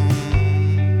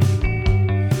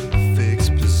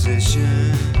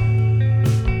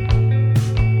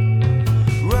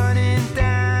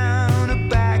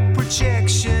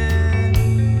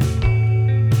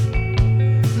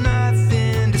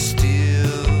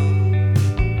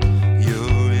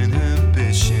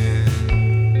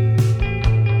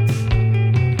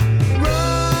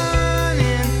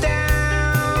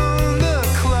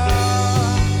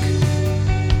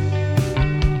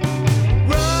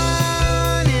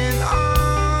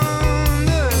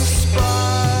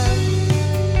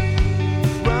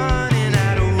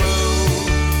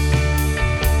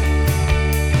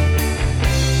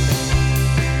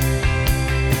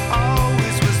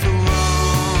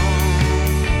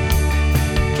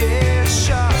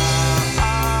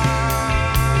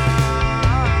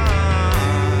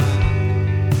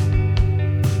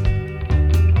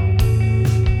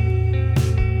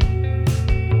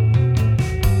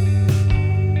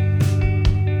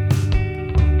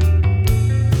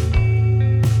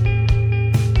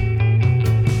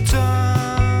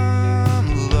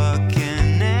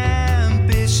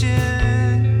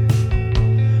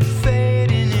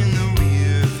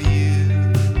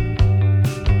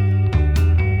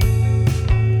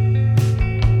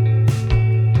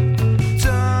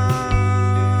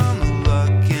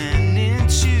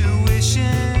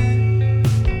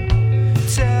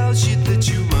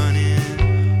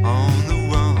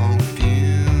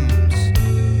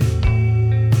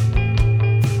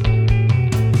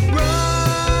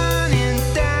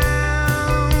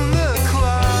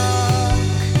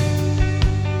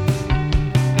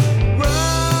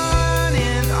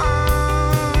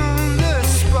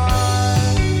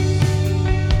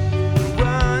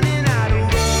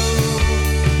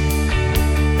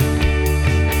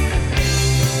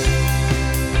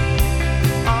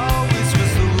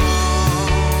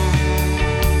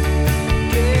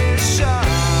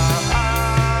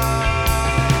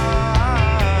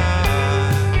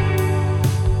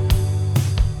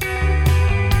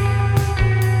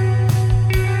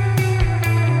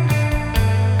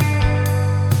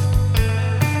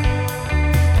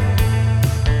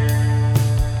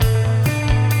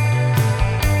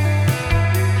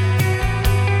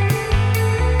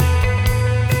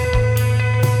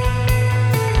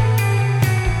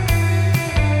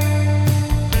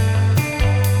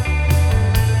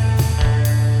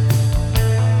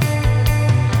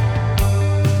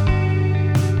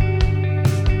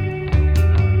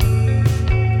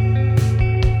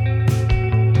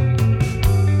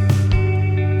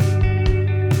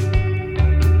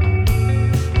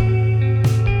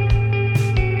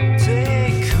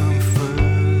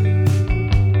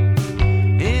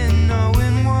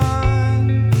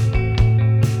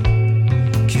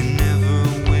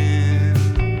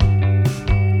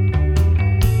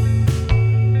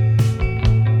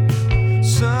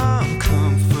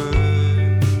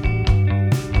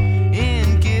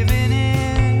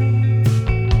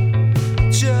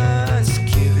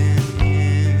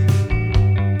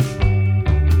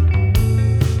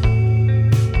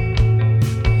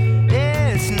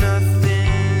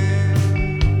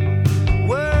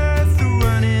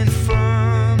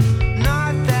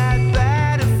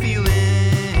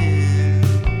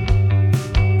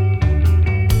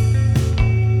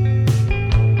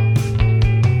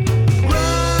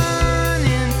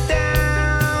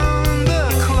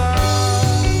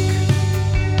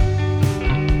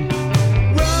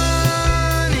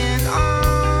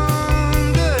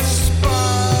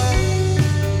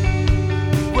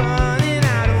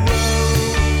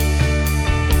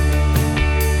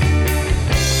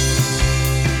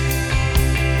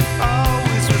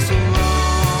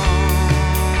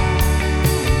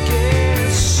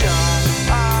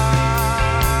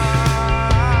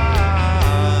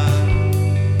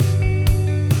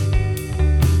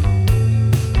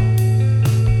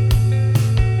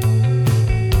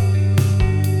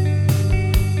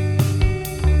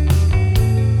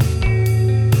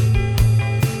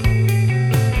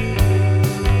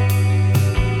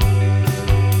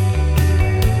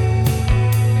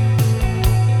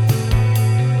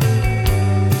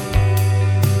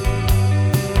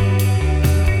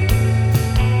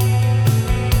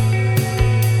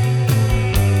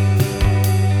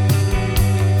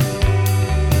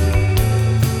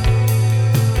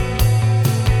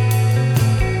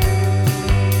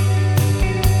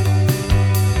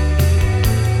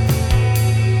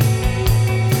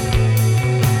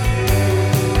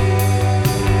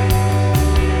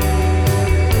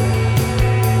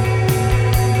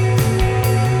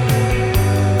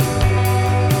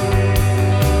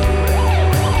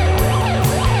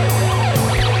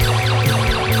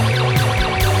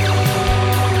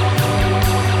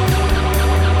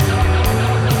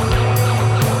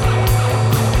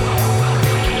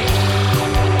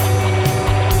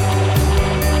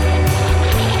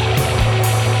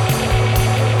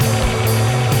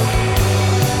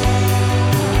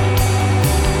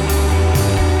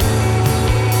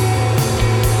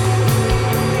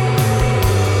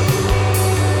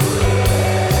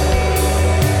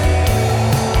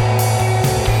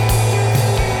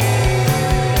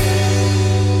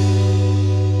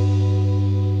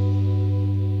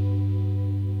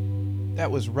 That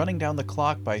was Running Down the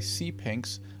Clock by Sea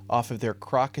Pinks off of their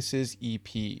Crocus's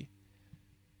EP.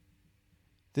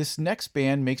 This next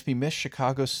band makes me miss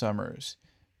Chicago summers.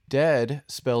 Dead,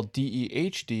 spelled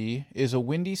D-E-H-D, is a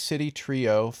Windy City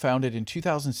trio founded in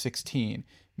 2016,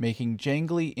 making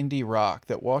jangly indie rock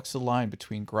that walks the line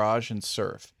between garage and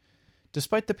surf.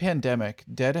 Despite the pandemic,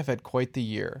 Dead have had quite the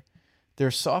year.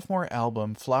 Their sophomore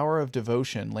album, Flower of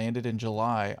Devotion, landed in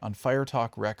July on Fire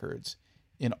Talk Records.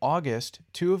 In August,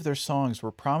 2 of their songs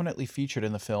were prominently featured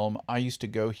in the film I Used to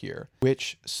Go Here,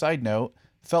 which, side note,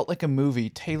 felt like a movie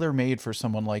tailor-made for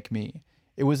someone like me.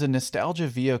 It was a nostalgia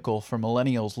vehicle for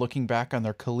millennials looking back on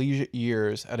their collegiate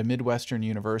years at a Midwestern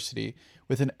university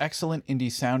with an excellent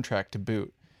indie soundtrack to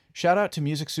boot. Shout out to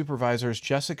music supervisors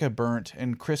Jessica Burnt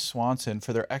and Chris Swanson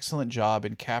for their excellent job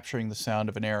in capturing the sound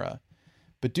of an era.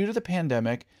 But due to the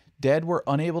pandemic, Dead were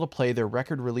unable to play their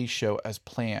record release show as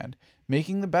planned.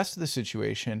 Making the best of the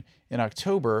situation, in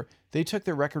October, they took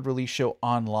their record release show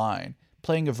online,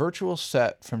 playing a virtual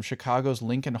set from Chicago's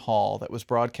Lincoln Hall that was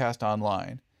broadcast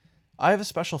online. I have a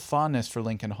special fondness for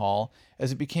Lincoln Hall,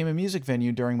 as it became a music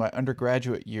venue during my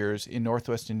undergraduate years in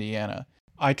Northwest Indiana.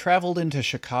 I traveled into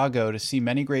Chicago to see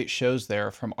many great shows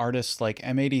there from artists like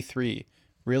M83,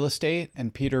 Real Estate,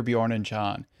 and Peter, Bjorn, and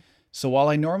John. So while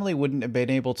I normally wouldn't have been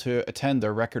able to attend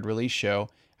their record release show,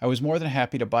 I was more than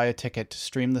happy to buy a ticket to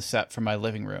stream the set from my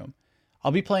living room.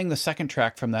 I'll be playing the second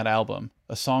track from that album,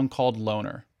 a song called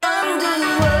Loner.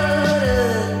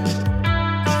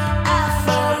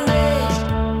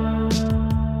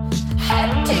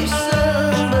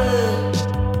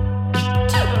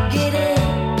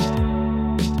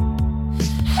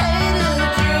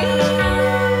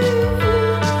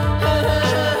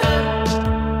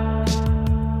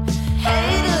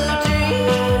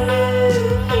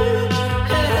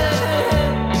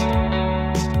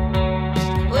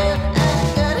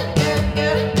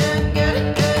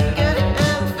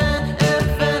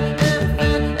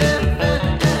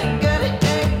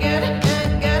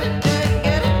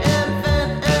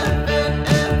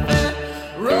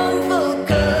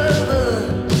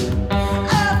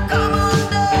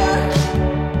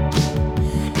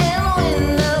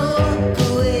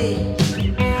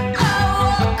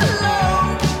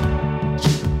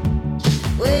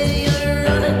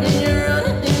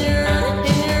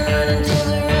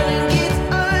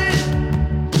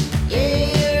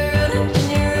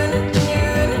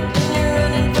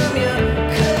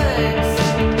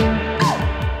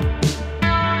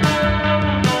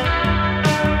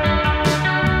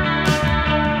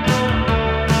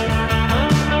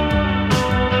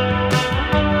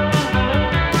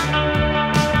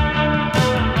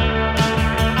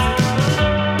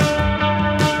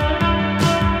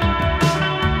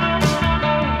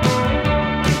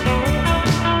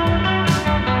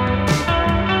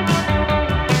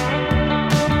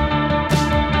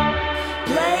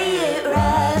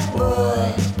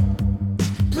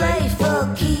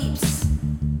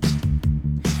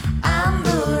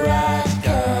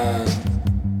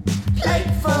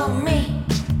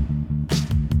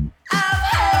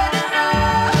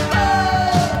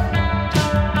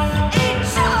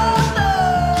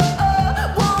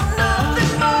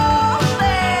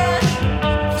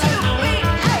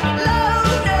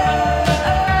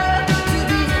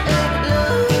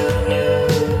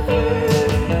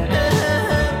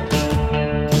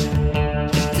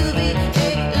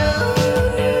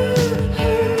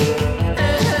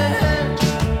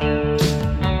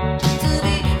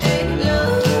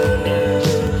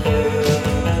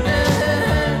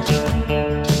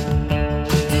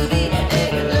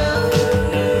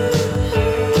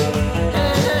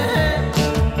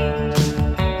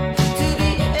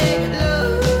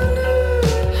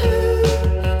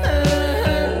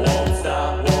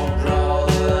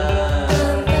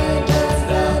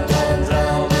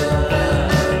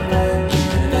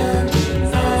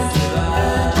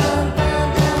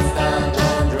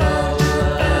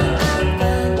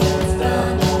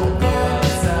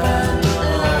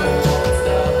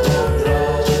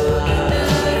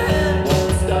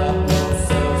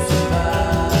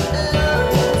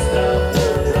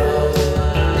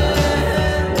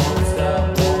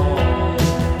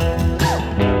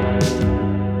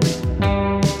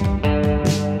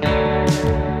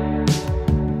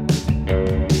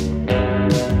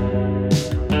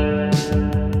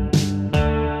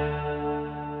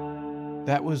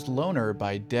 That was Loner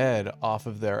by Dead off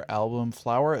of their album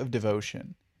Flower of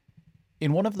Devotion.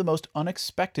 In one of the most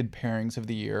unexpected pairings of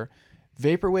the year,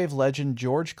 Vaporwave legend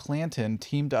George Clanton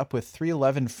teamed up with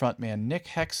 311 frontman Nick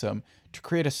Hexum to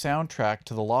create a soundtrack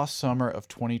to the lost summer of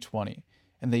 2020,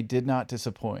 and they did not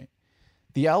disappoint.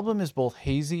 The album is both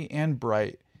hazy and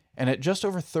bright, and at just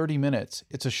over 30 minutes,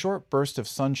 it's a short burst of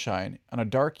sunshine on a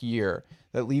dark year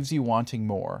that leaves you wanting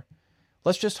more.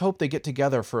 Let's just hope they get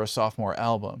together for a sophomore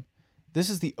album. This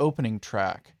is the opening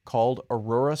track, called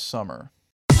Aurora Summer.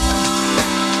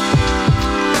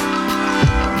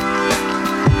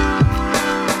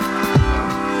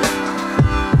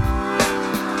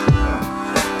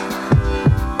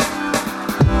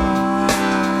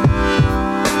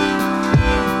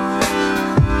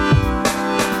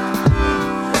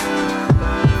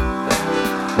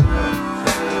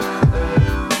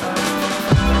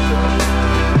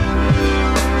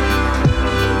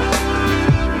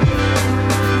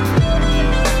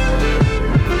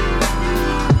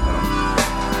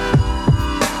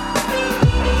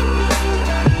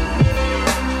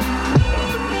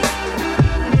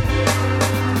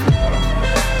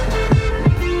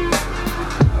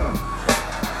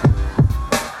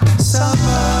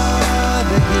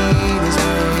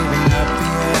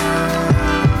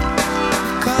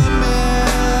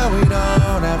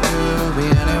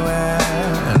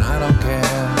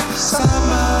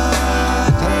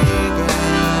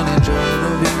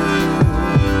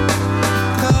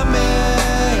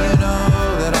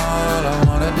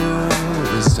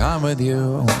 With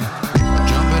you,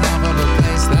 jumping off of a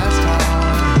place that's tall,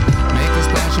 make a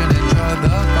splash and enjoy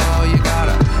the fall. You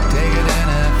gotta take it in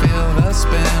and feel the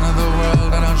spin of the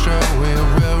world, and I'm sure we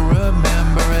will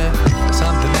remember it.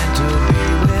 Something meant to be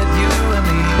with you and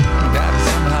me, that is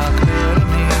somehow clear to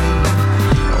me.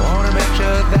 I wanna make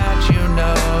sure that you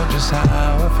know just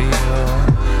how I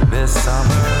feel this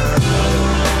summer.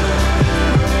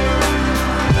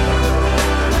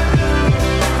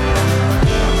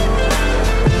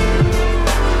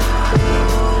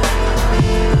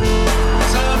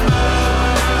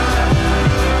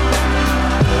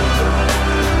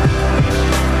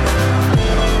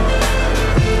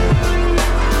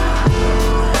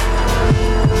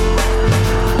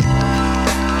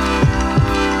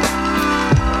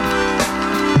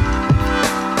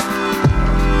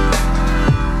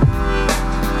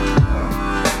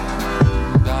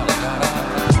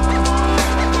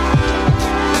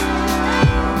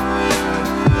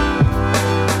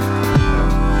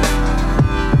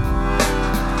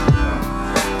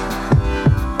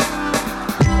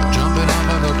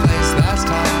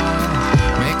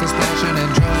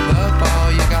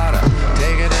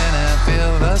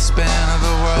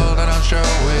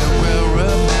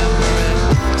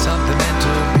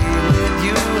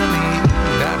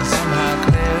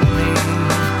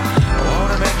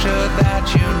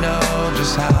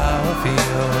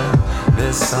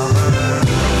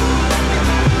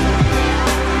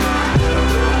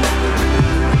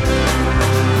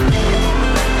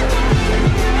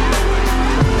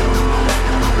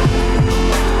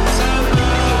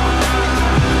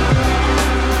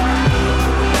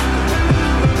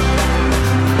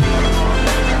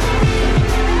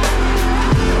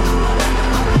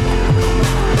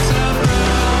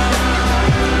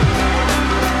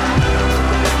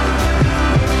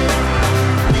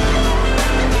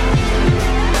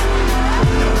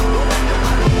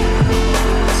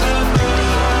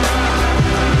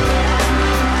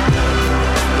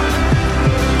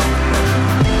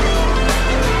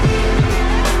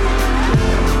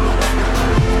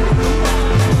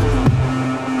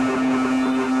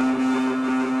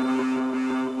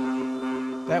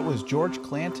 George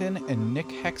Clanton and Nick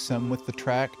Hexum with the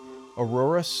track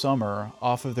Aurora Summer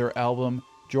off of their album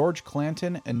George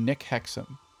Clanton and Nick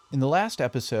Hexum. In the last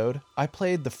episode, I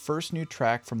played the first new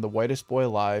track from The Whitest Boy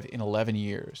Alive in 11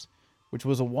 years, which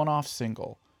was a one-off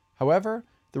single. However,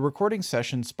 the recording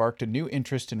session sparked a new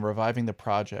interest in reviving the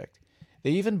project.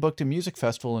 They even booked a music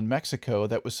festival in Mexico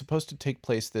that was supposed to take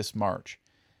place this March.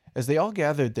 As they all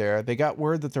gathered there, they got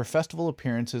word that their festival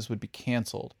appearances would be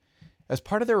canceled. As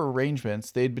part of their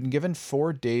arrangements, they had been given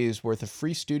 4 days' worth of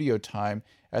free studio time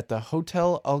at the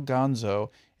Hotel Alganzo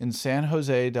in San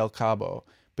Jose del Cabo,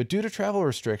 but due to travel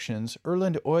restrictions,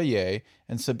 Erland Oye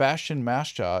and Sebastian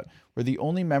Maschot were the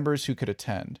only members who could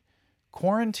attend.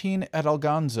 Quarantine at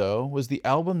Alganzo was the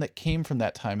album that came from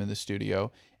that time in the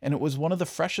studio, and it was one of the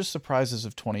freshest surprises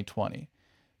of 2020.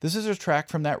 This is a track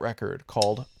from that record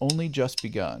called Only Just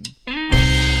Begun.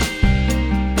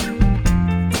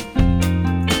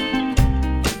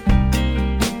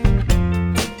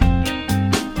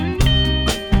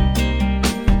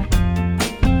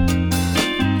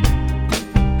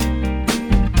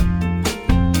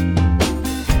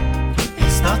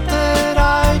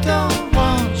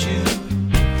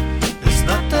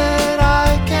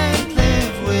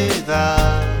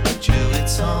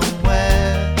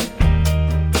 Somewhere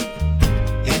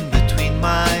in between,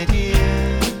 my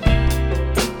dear.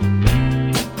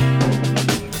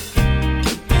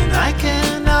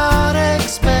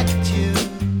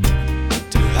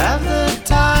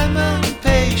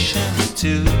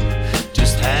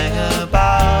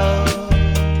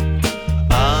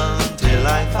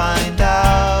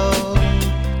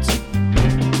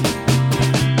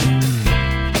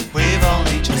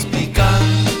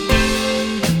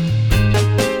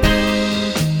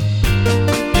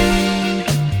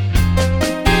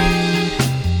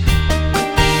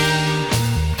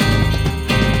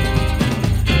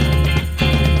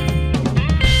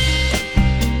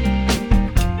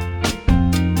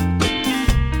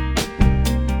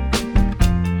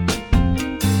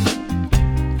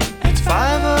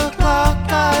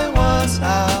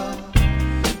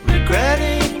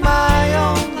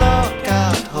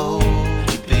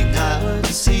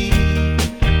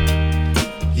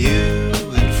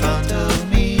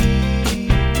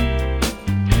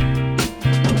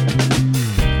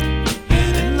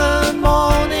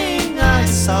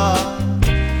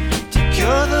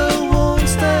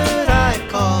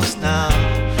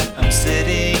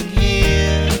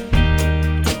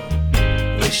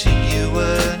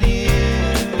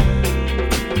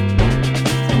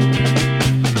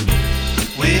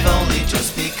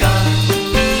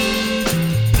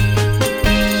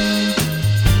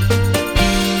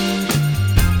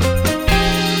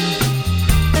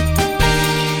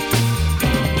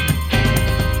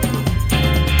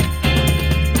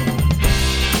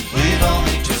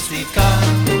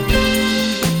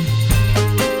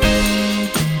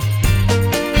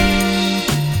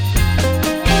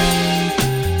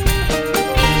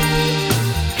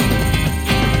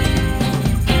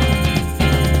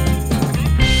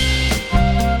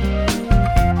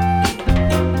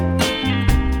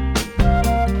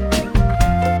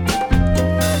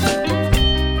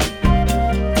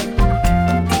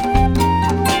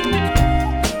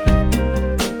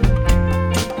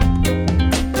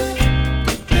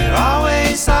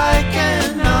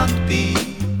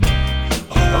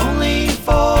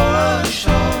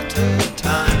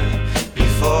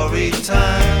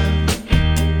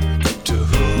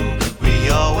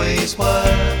 this world.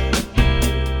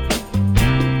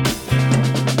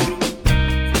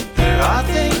 There are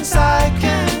things I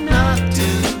cannot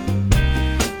do,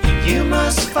 and you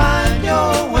must find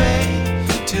your way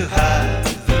to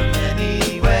have them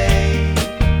anyway.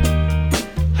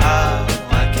 How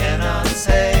I cannot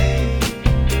say.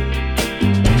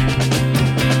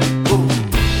 Ooh,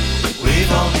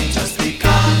 we've only just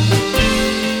begun.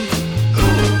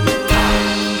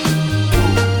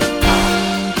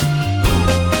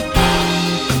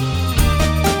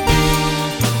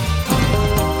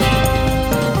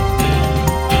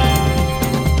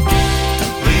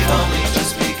 We've only just begun. We've only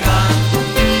just begun.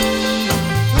 We've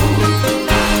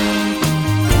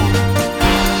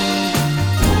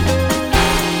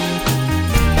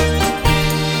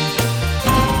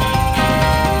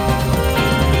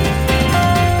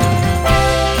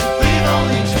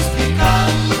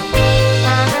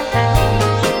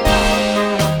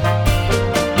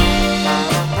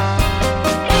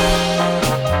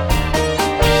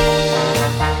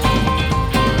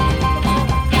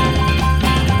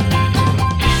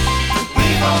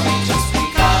only just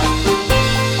begun.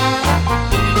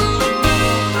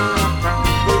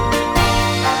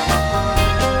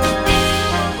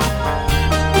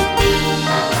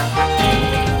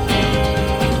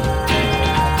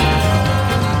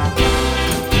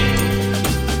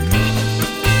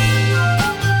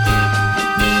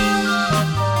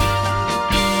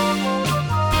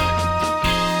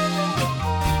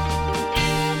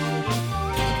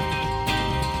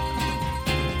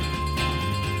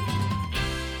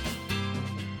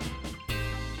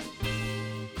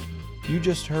 You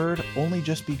just heard Only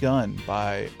Just Begun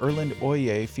by Erland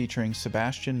Oye featuring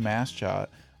Sebastian Maschat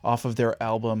off of their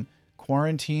album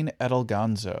Quarantine et el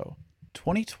Gonzo.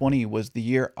 2020 was the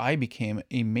year I became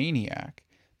a maniac,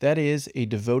 that is, a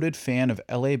devoted fan of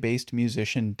LA-based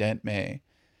musician Dent May.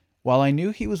 While I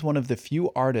knew he was one of the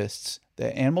few artists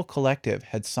that Animal Collective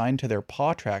had signed to their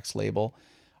Paw Tracks label,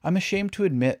 I'm ashamed to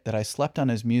admit that I slept on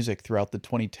his music throughout the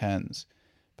 2010s.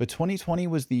 But 2020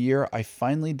 was the year I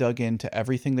finally dug into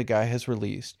everything the guy has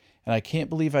released, and I can't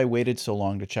believe I waited so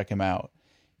long to check him out.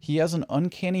 He has an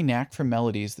uncanny knack for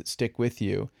melodies that stick with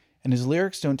you, and his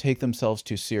lyrics don't take themselves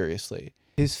too seriously.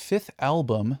 His fifth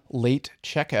album, Late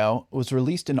Checkout, was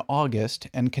released in August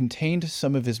and contained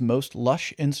some of his most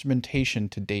lush instrumentation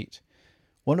to date.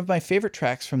 One of my favorite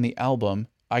tracks from the album,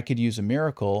 I Could Use a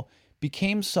Miracle,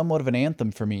 became somewhat of an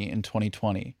anthem for me in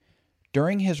 2020.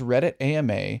 During his Reddit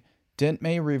AMA, Dent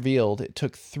May revealed it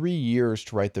took 3 years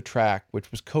to write the track, which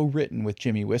was co-written with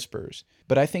Jimmy Whispers,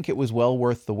 but I think it was well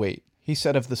worth the wait. He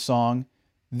said of the song,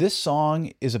 "This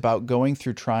song is about going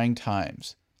through trying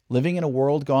times, living in a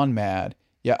world gone mad,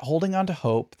 yet holding on to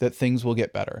hope that things will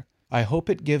get better. I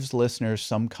hope it gives listeners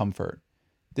some comfort.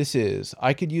 This is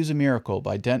I Could Use a Miracle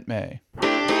by Dent May."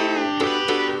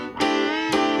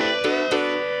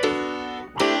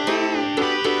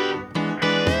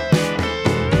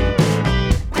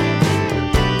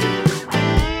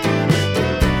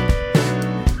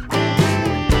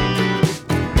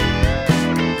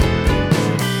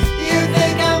 You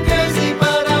think I'm crazy,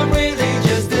 but I'm really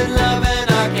just in love, and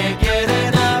I can't get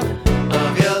enough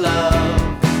of your love.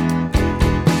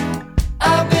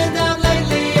 I've been down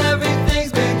lately,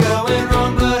 everything's been going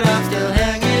wrong, but I'm still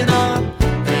hanging on,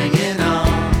 hanging on.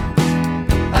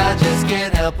 I just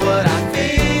can't help what I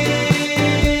feel.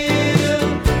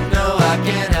 No, I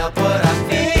can't help what I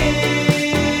feel.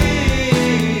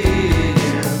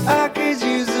 I could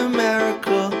use a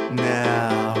miracle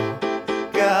now.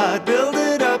 God, build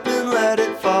it up and let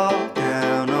it fall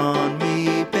down on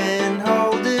me. Been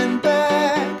holding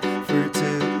back for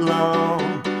too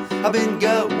long. I've been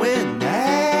going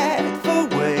mad for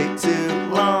way too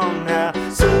long now.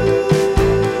 So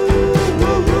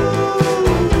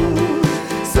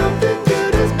something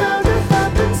good is bound to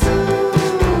happen soon.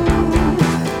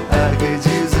 I could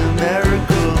use a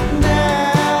miracle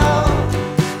now.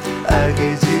 I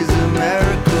could use a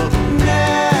miracle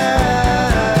now.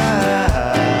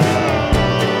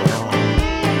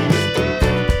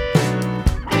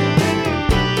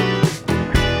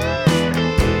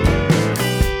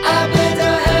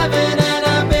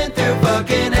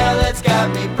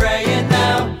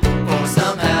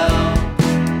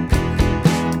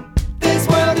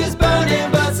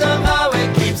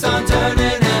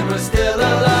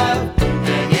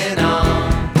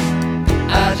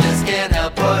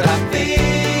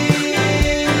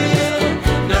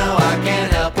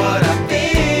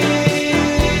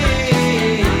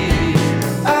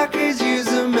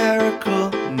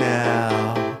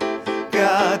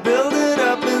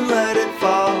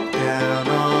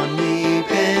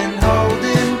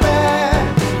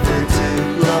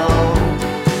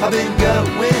 I've been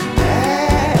going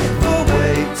mad for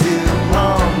way too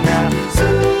long now.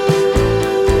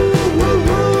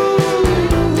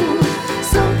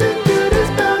 Something good is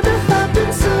bound to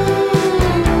happen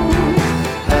soon.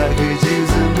 I could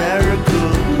use a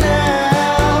miracle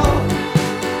now.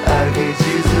 I could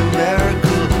use a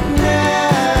miracle now.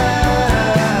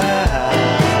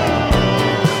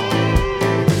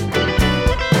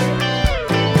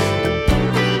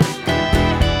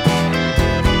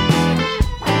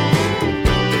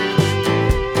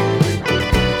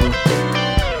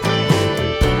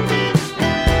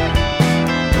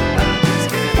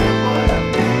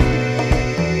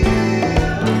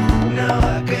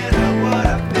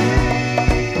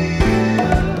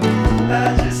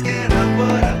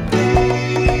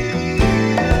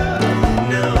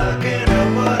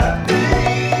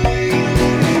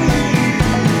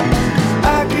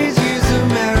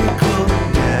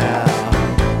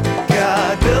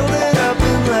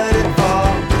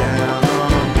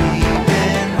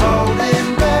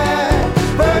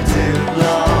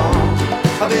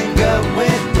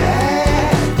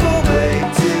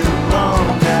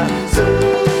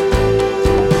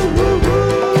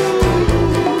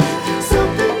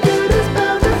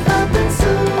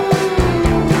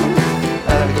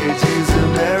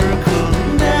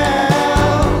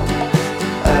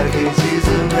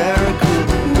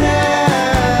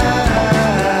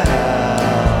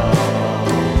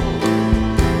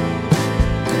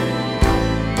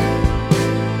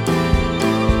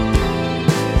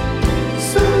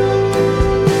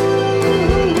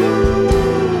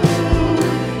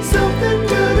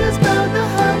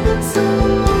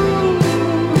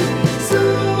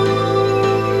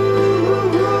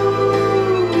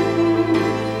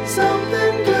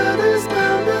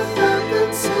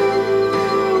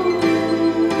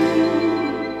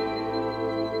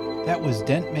 That was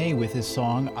Dent May with his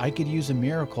song I Could Use a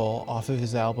Miracle off of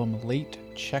his album Late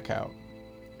Checkout.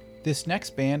 This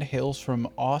next band hails from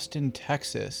Austin,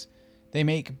 Texas. They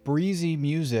make breezy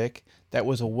music that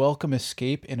was a welcome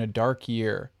escape in a dark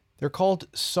year. They're called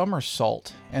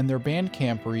Somersault, and their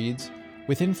Bandcamp reads,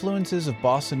 "With influences of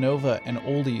bossa nova and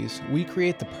oldies, we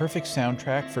create the perfect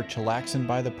soundtrack for chillaxin'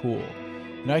 by the pool."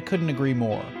 And I couldn't agree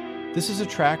more. This is a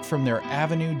track from their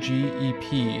Avenue G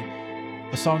EP,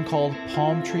 a song called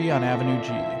Palm Tree on Avenue G.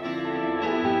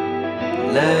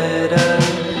 Let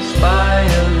us buy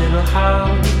a little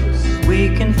house we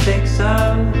can fix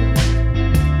up.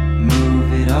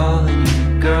 Move it all in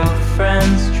your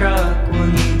girlfriend's truck. We'll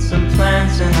need some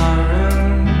plants in our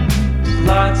rooms,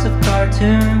 lots of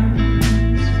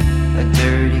cartoons, a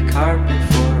dirty carpet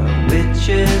for a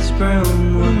witch's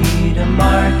broom. We'll need a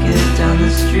market down the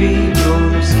street,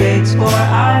 roller skates for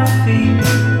our feet,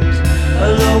 a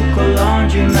local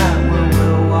laundromat where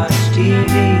we'll watch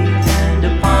TV, and a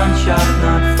pawn shop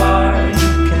not far. You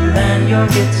can lend your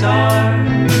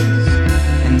guitars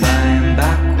and buy 'em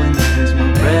back when there's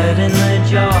more bread in the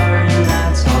jar. And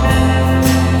that's all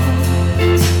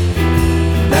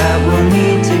that we'll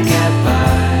need to get by.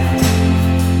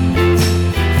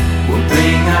 We'll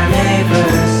bring our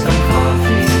neighbors some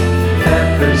coffee,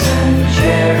 peppers and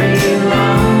cherry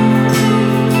lime.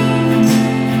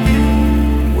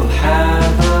 We'll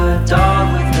have a dog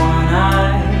with one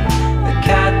eye, a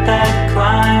cat that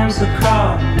climbs across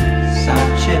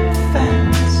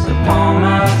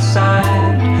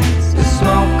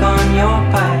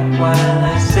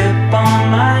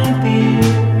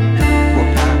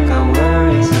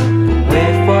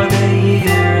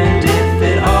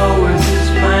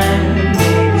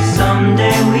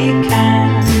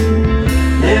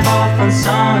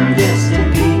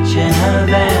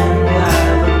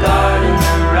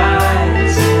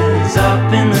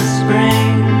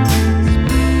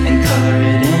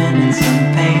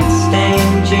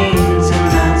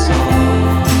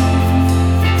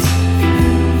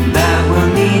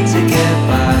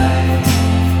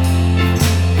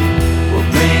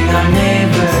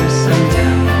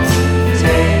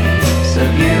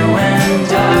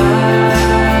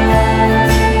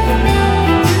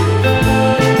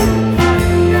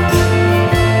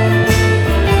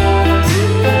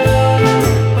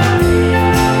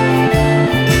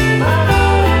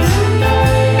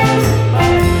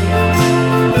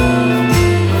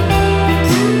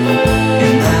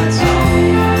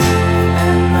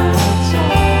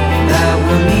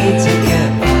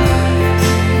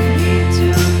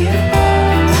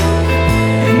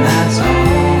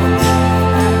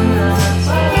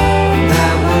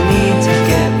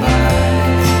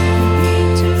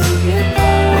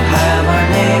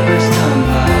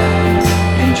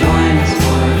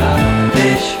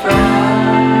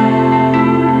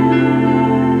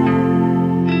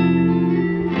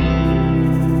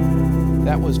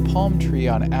That was Palm Tree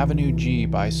on Avenue G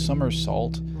by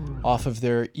Somersault off of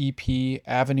their EP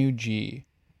Avenue G.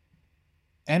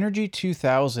 Energy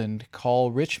 2000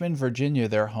 call Richmond, Virginia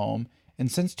their home, and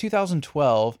since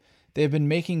 2012, they have been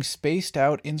making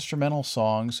spaced-out instrumental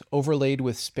songs overlaid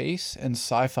with space and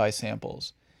sci-fi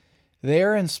samples. They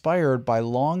are inspired by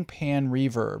long pan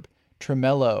reverb,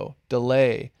 tremolo,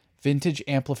 delay, vintage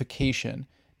amplification,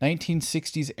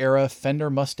 1960s-era Fender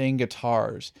Mustang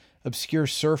guitars, obscure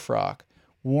surf rock,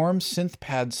 warm synth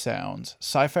pad sounds,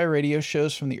 sci-fi radio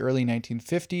shows from the early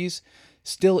 1950s,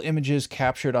 still images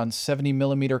captured on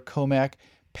 70mm Comac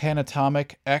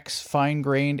Panatomic X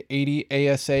fine-grained 80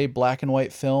 ASA black and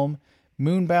white film,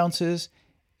 moon bounces,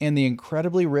 and the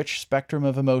incredibly rich spectrum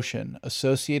of emotion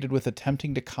associated with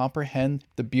attempting to comprehend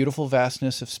the beautiful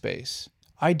vastness of space.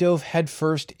 I dove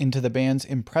headfirst into the band's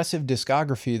impressive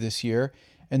discography this year,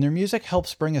 and their music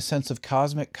helps bring a sense of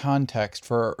cosmic context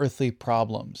for our earthly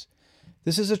problems.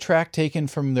 This is a track taken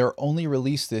from their only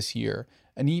release this year,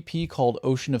 an EP called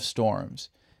Ocean of Storms.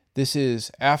 This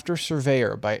is After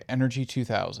Surveyor by Energy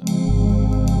 2000. Man,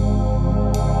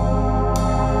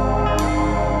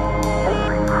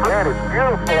 it's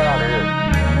beautiful out here.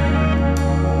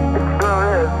 It sure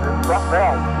is. It's something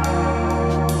else.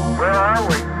 Where are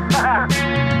we?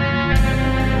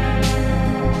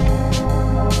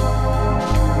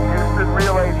 Houston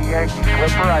relay to Yankee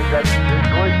Clipper. I got you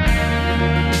visually.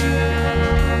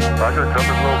 Roger,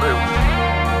 Clipper will do.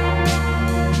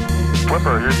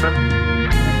 Clipper, Houston.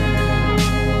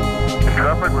 In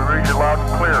traffic, we read you loud and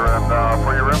clear. And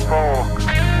for your info,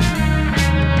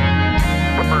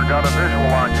 Clipper got a visual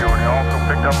on you, and he also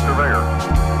picked up Surveyor.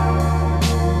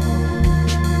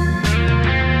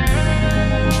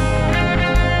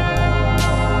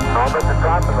 I'm at the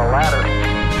top of the ladder.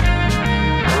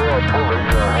 Yeah, pulling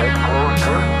your head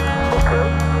closer. Okay.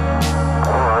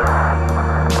 All right.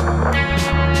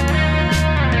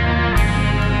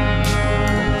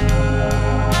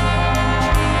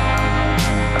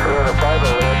 And if I'd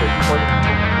have landed 20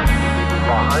 feet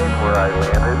behind where I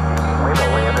landed, we'd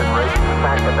have landed right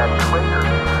smack in that crater.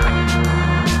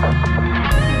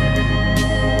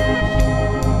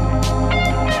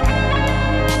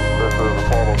 This is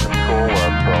Apollo Control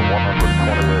at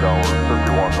 128 hours,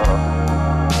 51 minutes.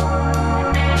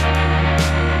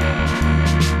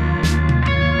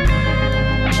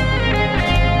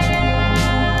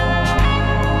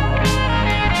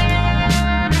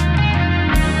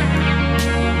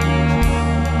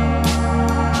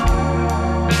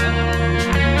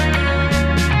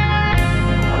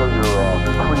 So you're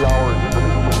 3 hours into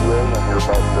the ETA and you're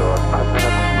about 10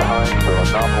 minutes behind the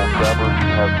nominal traverse you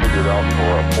have figured out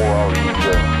for a 4-hour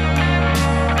ETA.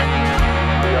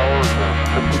 3 hours and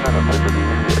 50 minutes into the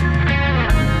ETA.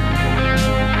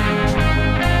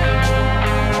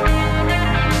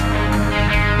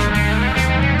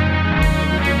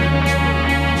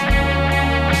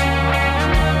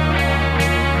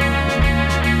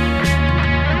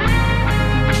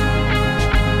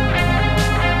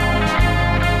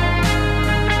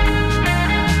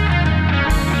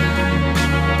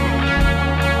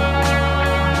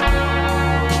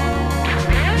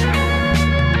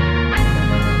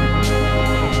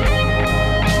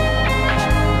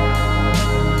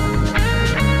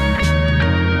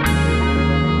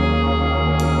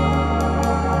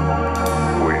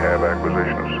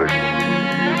 Acquisition of signal.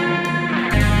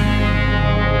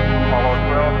 Apollo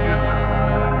 12, Houston.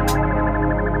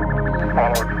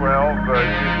 Apollo 12,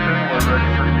 Houston, we're ready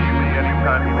for Keeley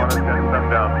anytime you want to send some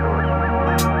down to us.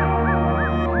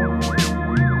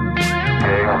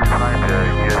 Okay, I'm trying to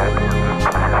get it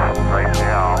right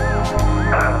now.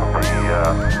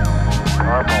 The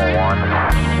Cardinal one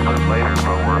but later,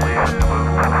 but we're leaving the move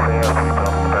too fast. We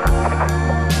don't better keep it.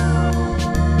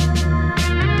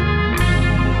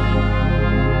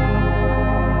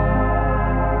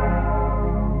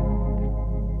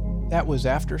 That was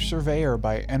After Surveyor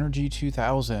by Energy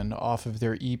 2000 off of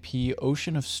their EP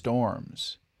Ocean of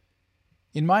Storms.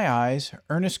 In my eyes,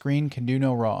 Ernest Green can do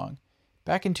no wrong.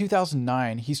 Back in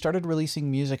 2009, he started releasing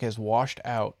music as Washed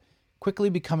Out, quickly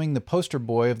becoming the poster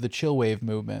boy of the chillwave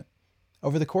movement.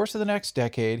 Over the course of the next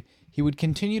decade, he would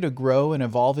continue to grow and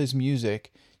evolve his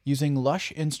music using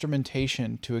lush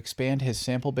instrumentation to expand his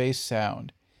sample-based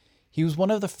sound. He was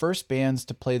one of the first bands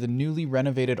to play the newly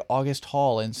renovated August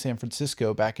Hall in San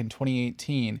Francisco back in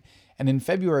 2018, and in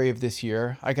February of this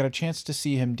year, I got a chance to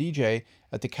see him DJ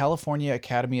at the California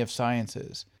Academy of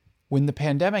Sciences. When the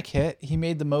pandemic hit, he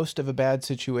made the most of a bad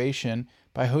situation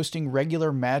by hosting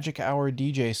regular Magic Hour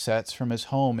DJ sets from his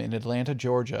home in Atlanta,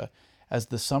 Georgia, as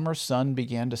the summer sun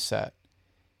began to set.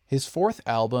 His fourth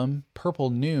album, Purple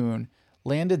Noon,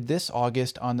 landed this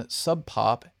August on Sub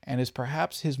Pop and is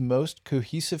perhaps his most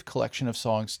cohesive collection of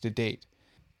songs to date.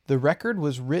 The record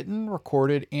was written,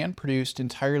 recorded, and produced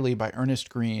entirely by Ernest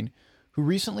Green, who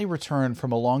recently returned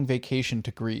from a long vacation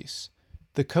to Greece.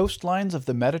 The coastlines of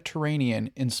the Mediterranean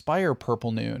inspire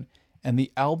Purple Noon, and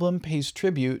the album pays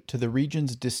tribute to the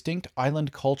region's distinct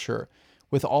island culture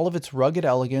with all of its rugged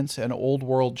elegance and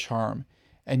old-world charm,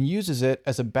 and uses it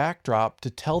as a backdrop to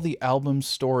tell the album's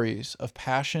stories of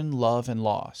passion, love, and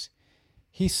loss.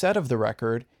 He said of the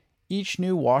record, "Each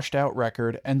new washed-out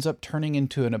record ends up turning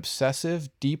into an obsessive,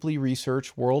 deeply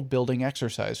researched world-building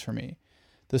exercise for me.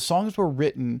 The songs were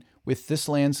written with this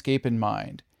landscape in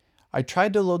mind. I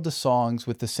tried to load the songs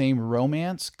with the same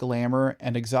romance, glamour,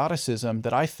 and exoticism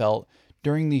that I felt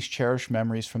during these cherished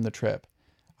memories from the trip.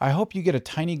 I hope you get a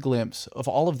tiny glimpse of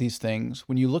all of these things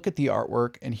when you look at the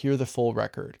artwork and hear the full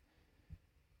record."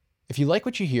 If you like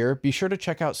what you hear, be sure to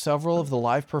check out several of the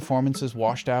live performances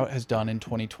Washed Out has done in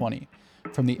 2020.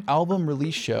 From the album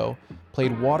release show,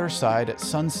 played Waterside at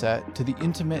Sunset, to the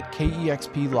intimate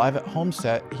KEXP Live at Home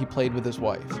set he played with his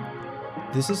wife.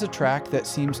 This is a track that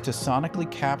seems to sonically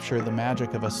capture the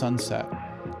magic of a sunset.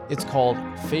 It's called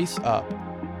Face Up,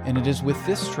 and it is with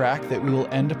this track that we will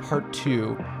end part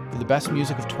 2 for the best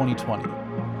music of 2020.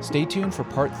 Stay tuned for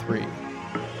part 3.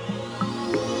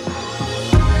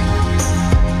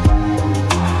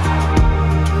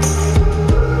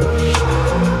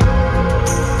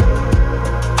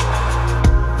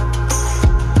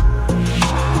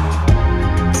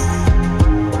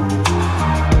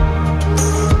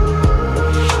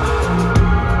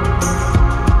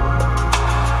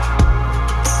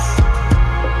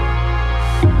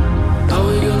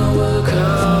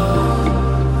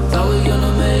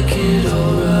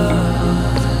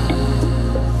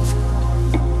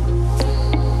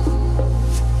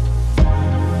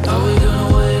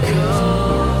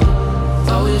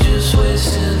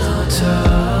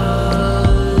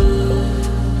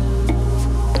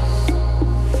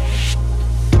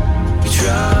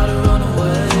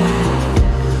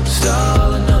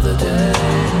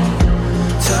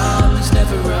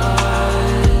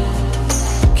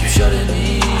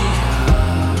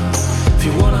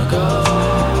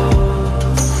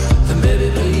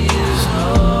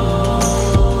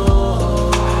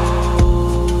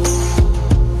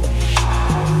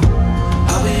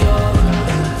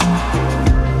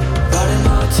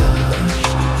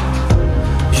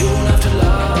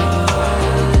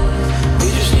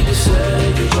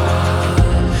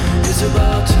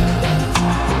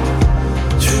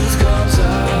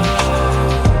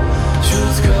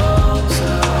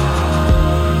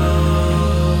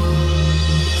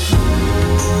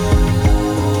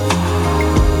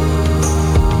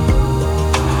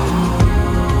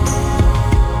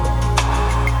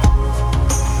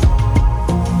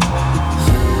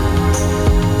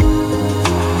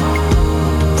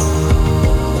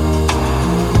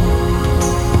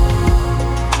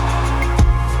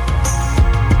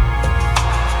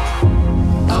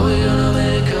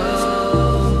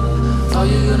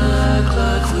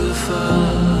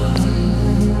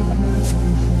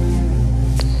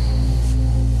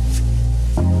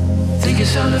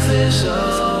 It's time to face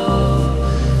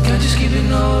up. Can't just keep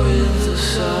ignoring the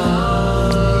sun.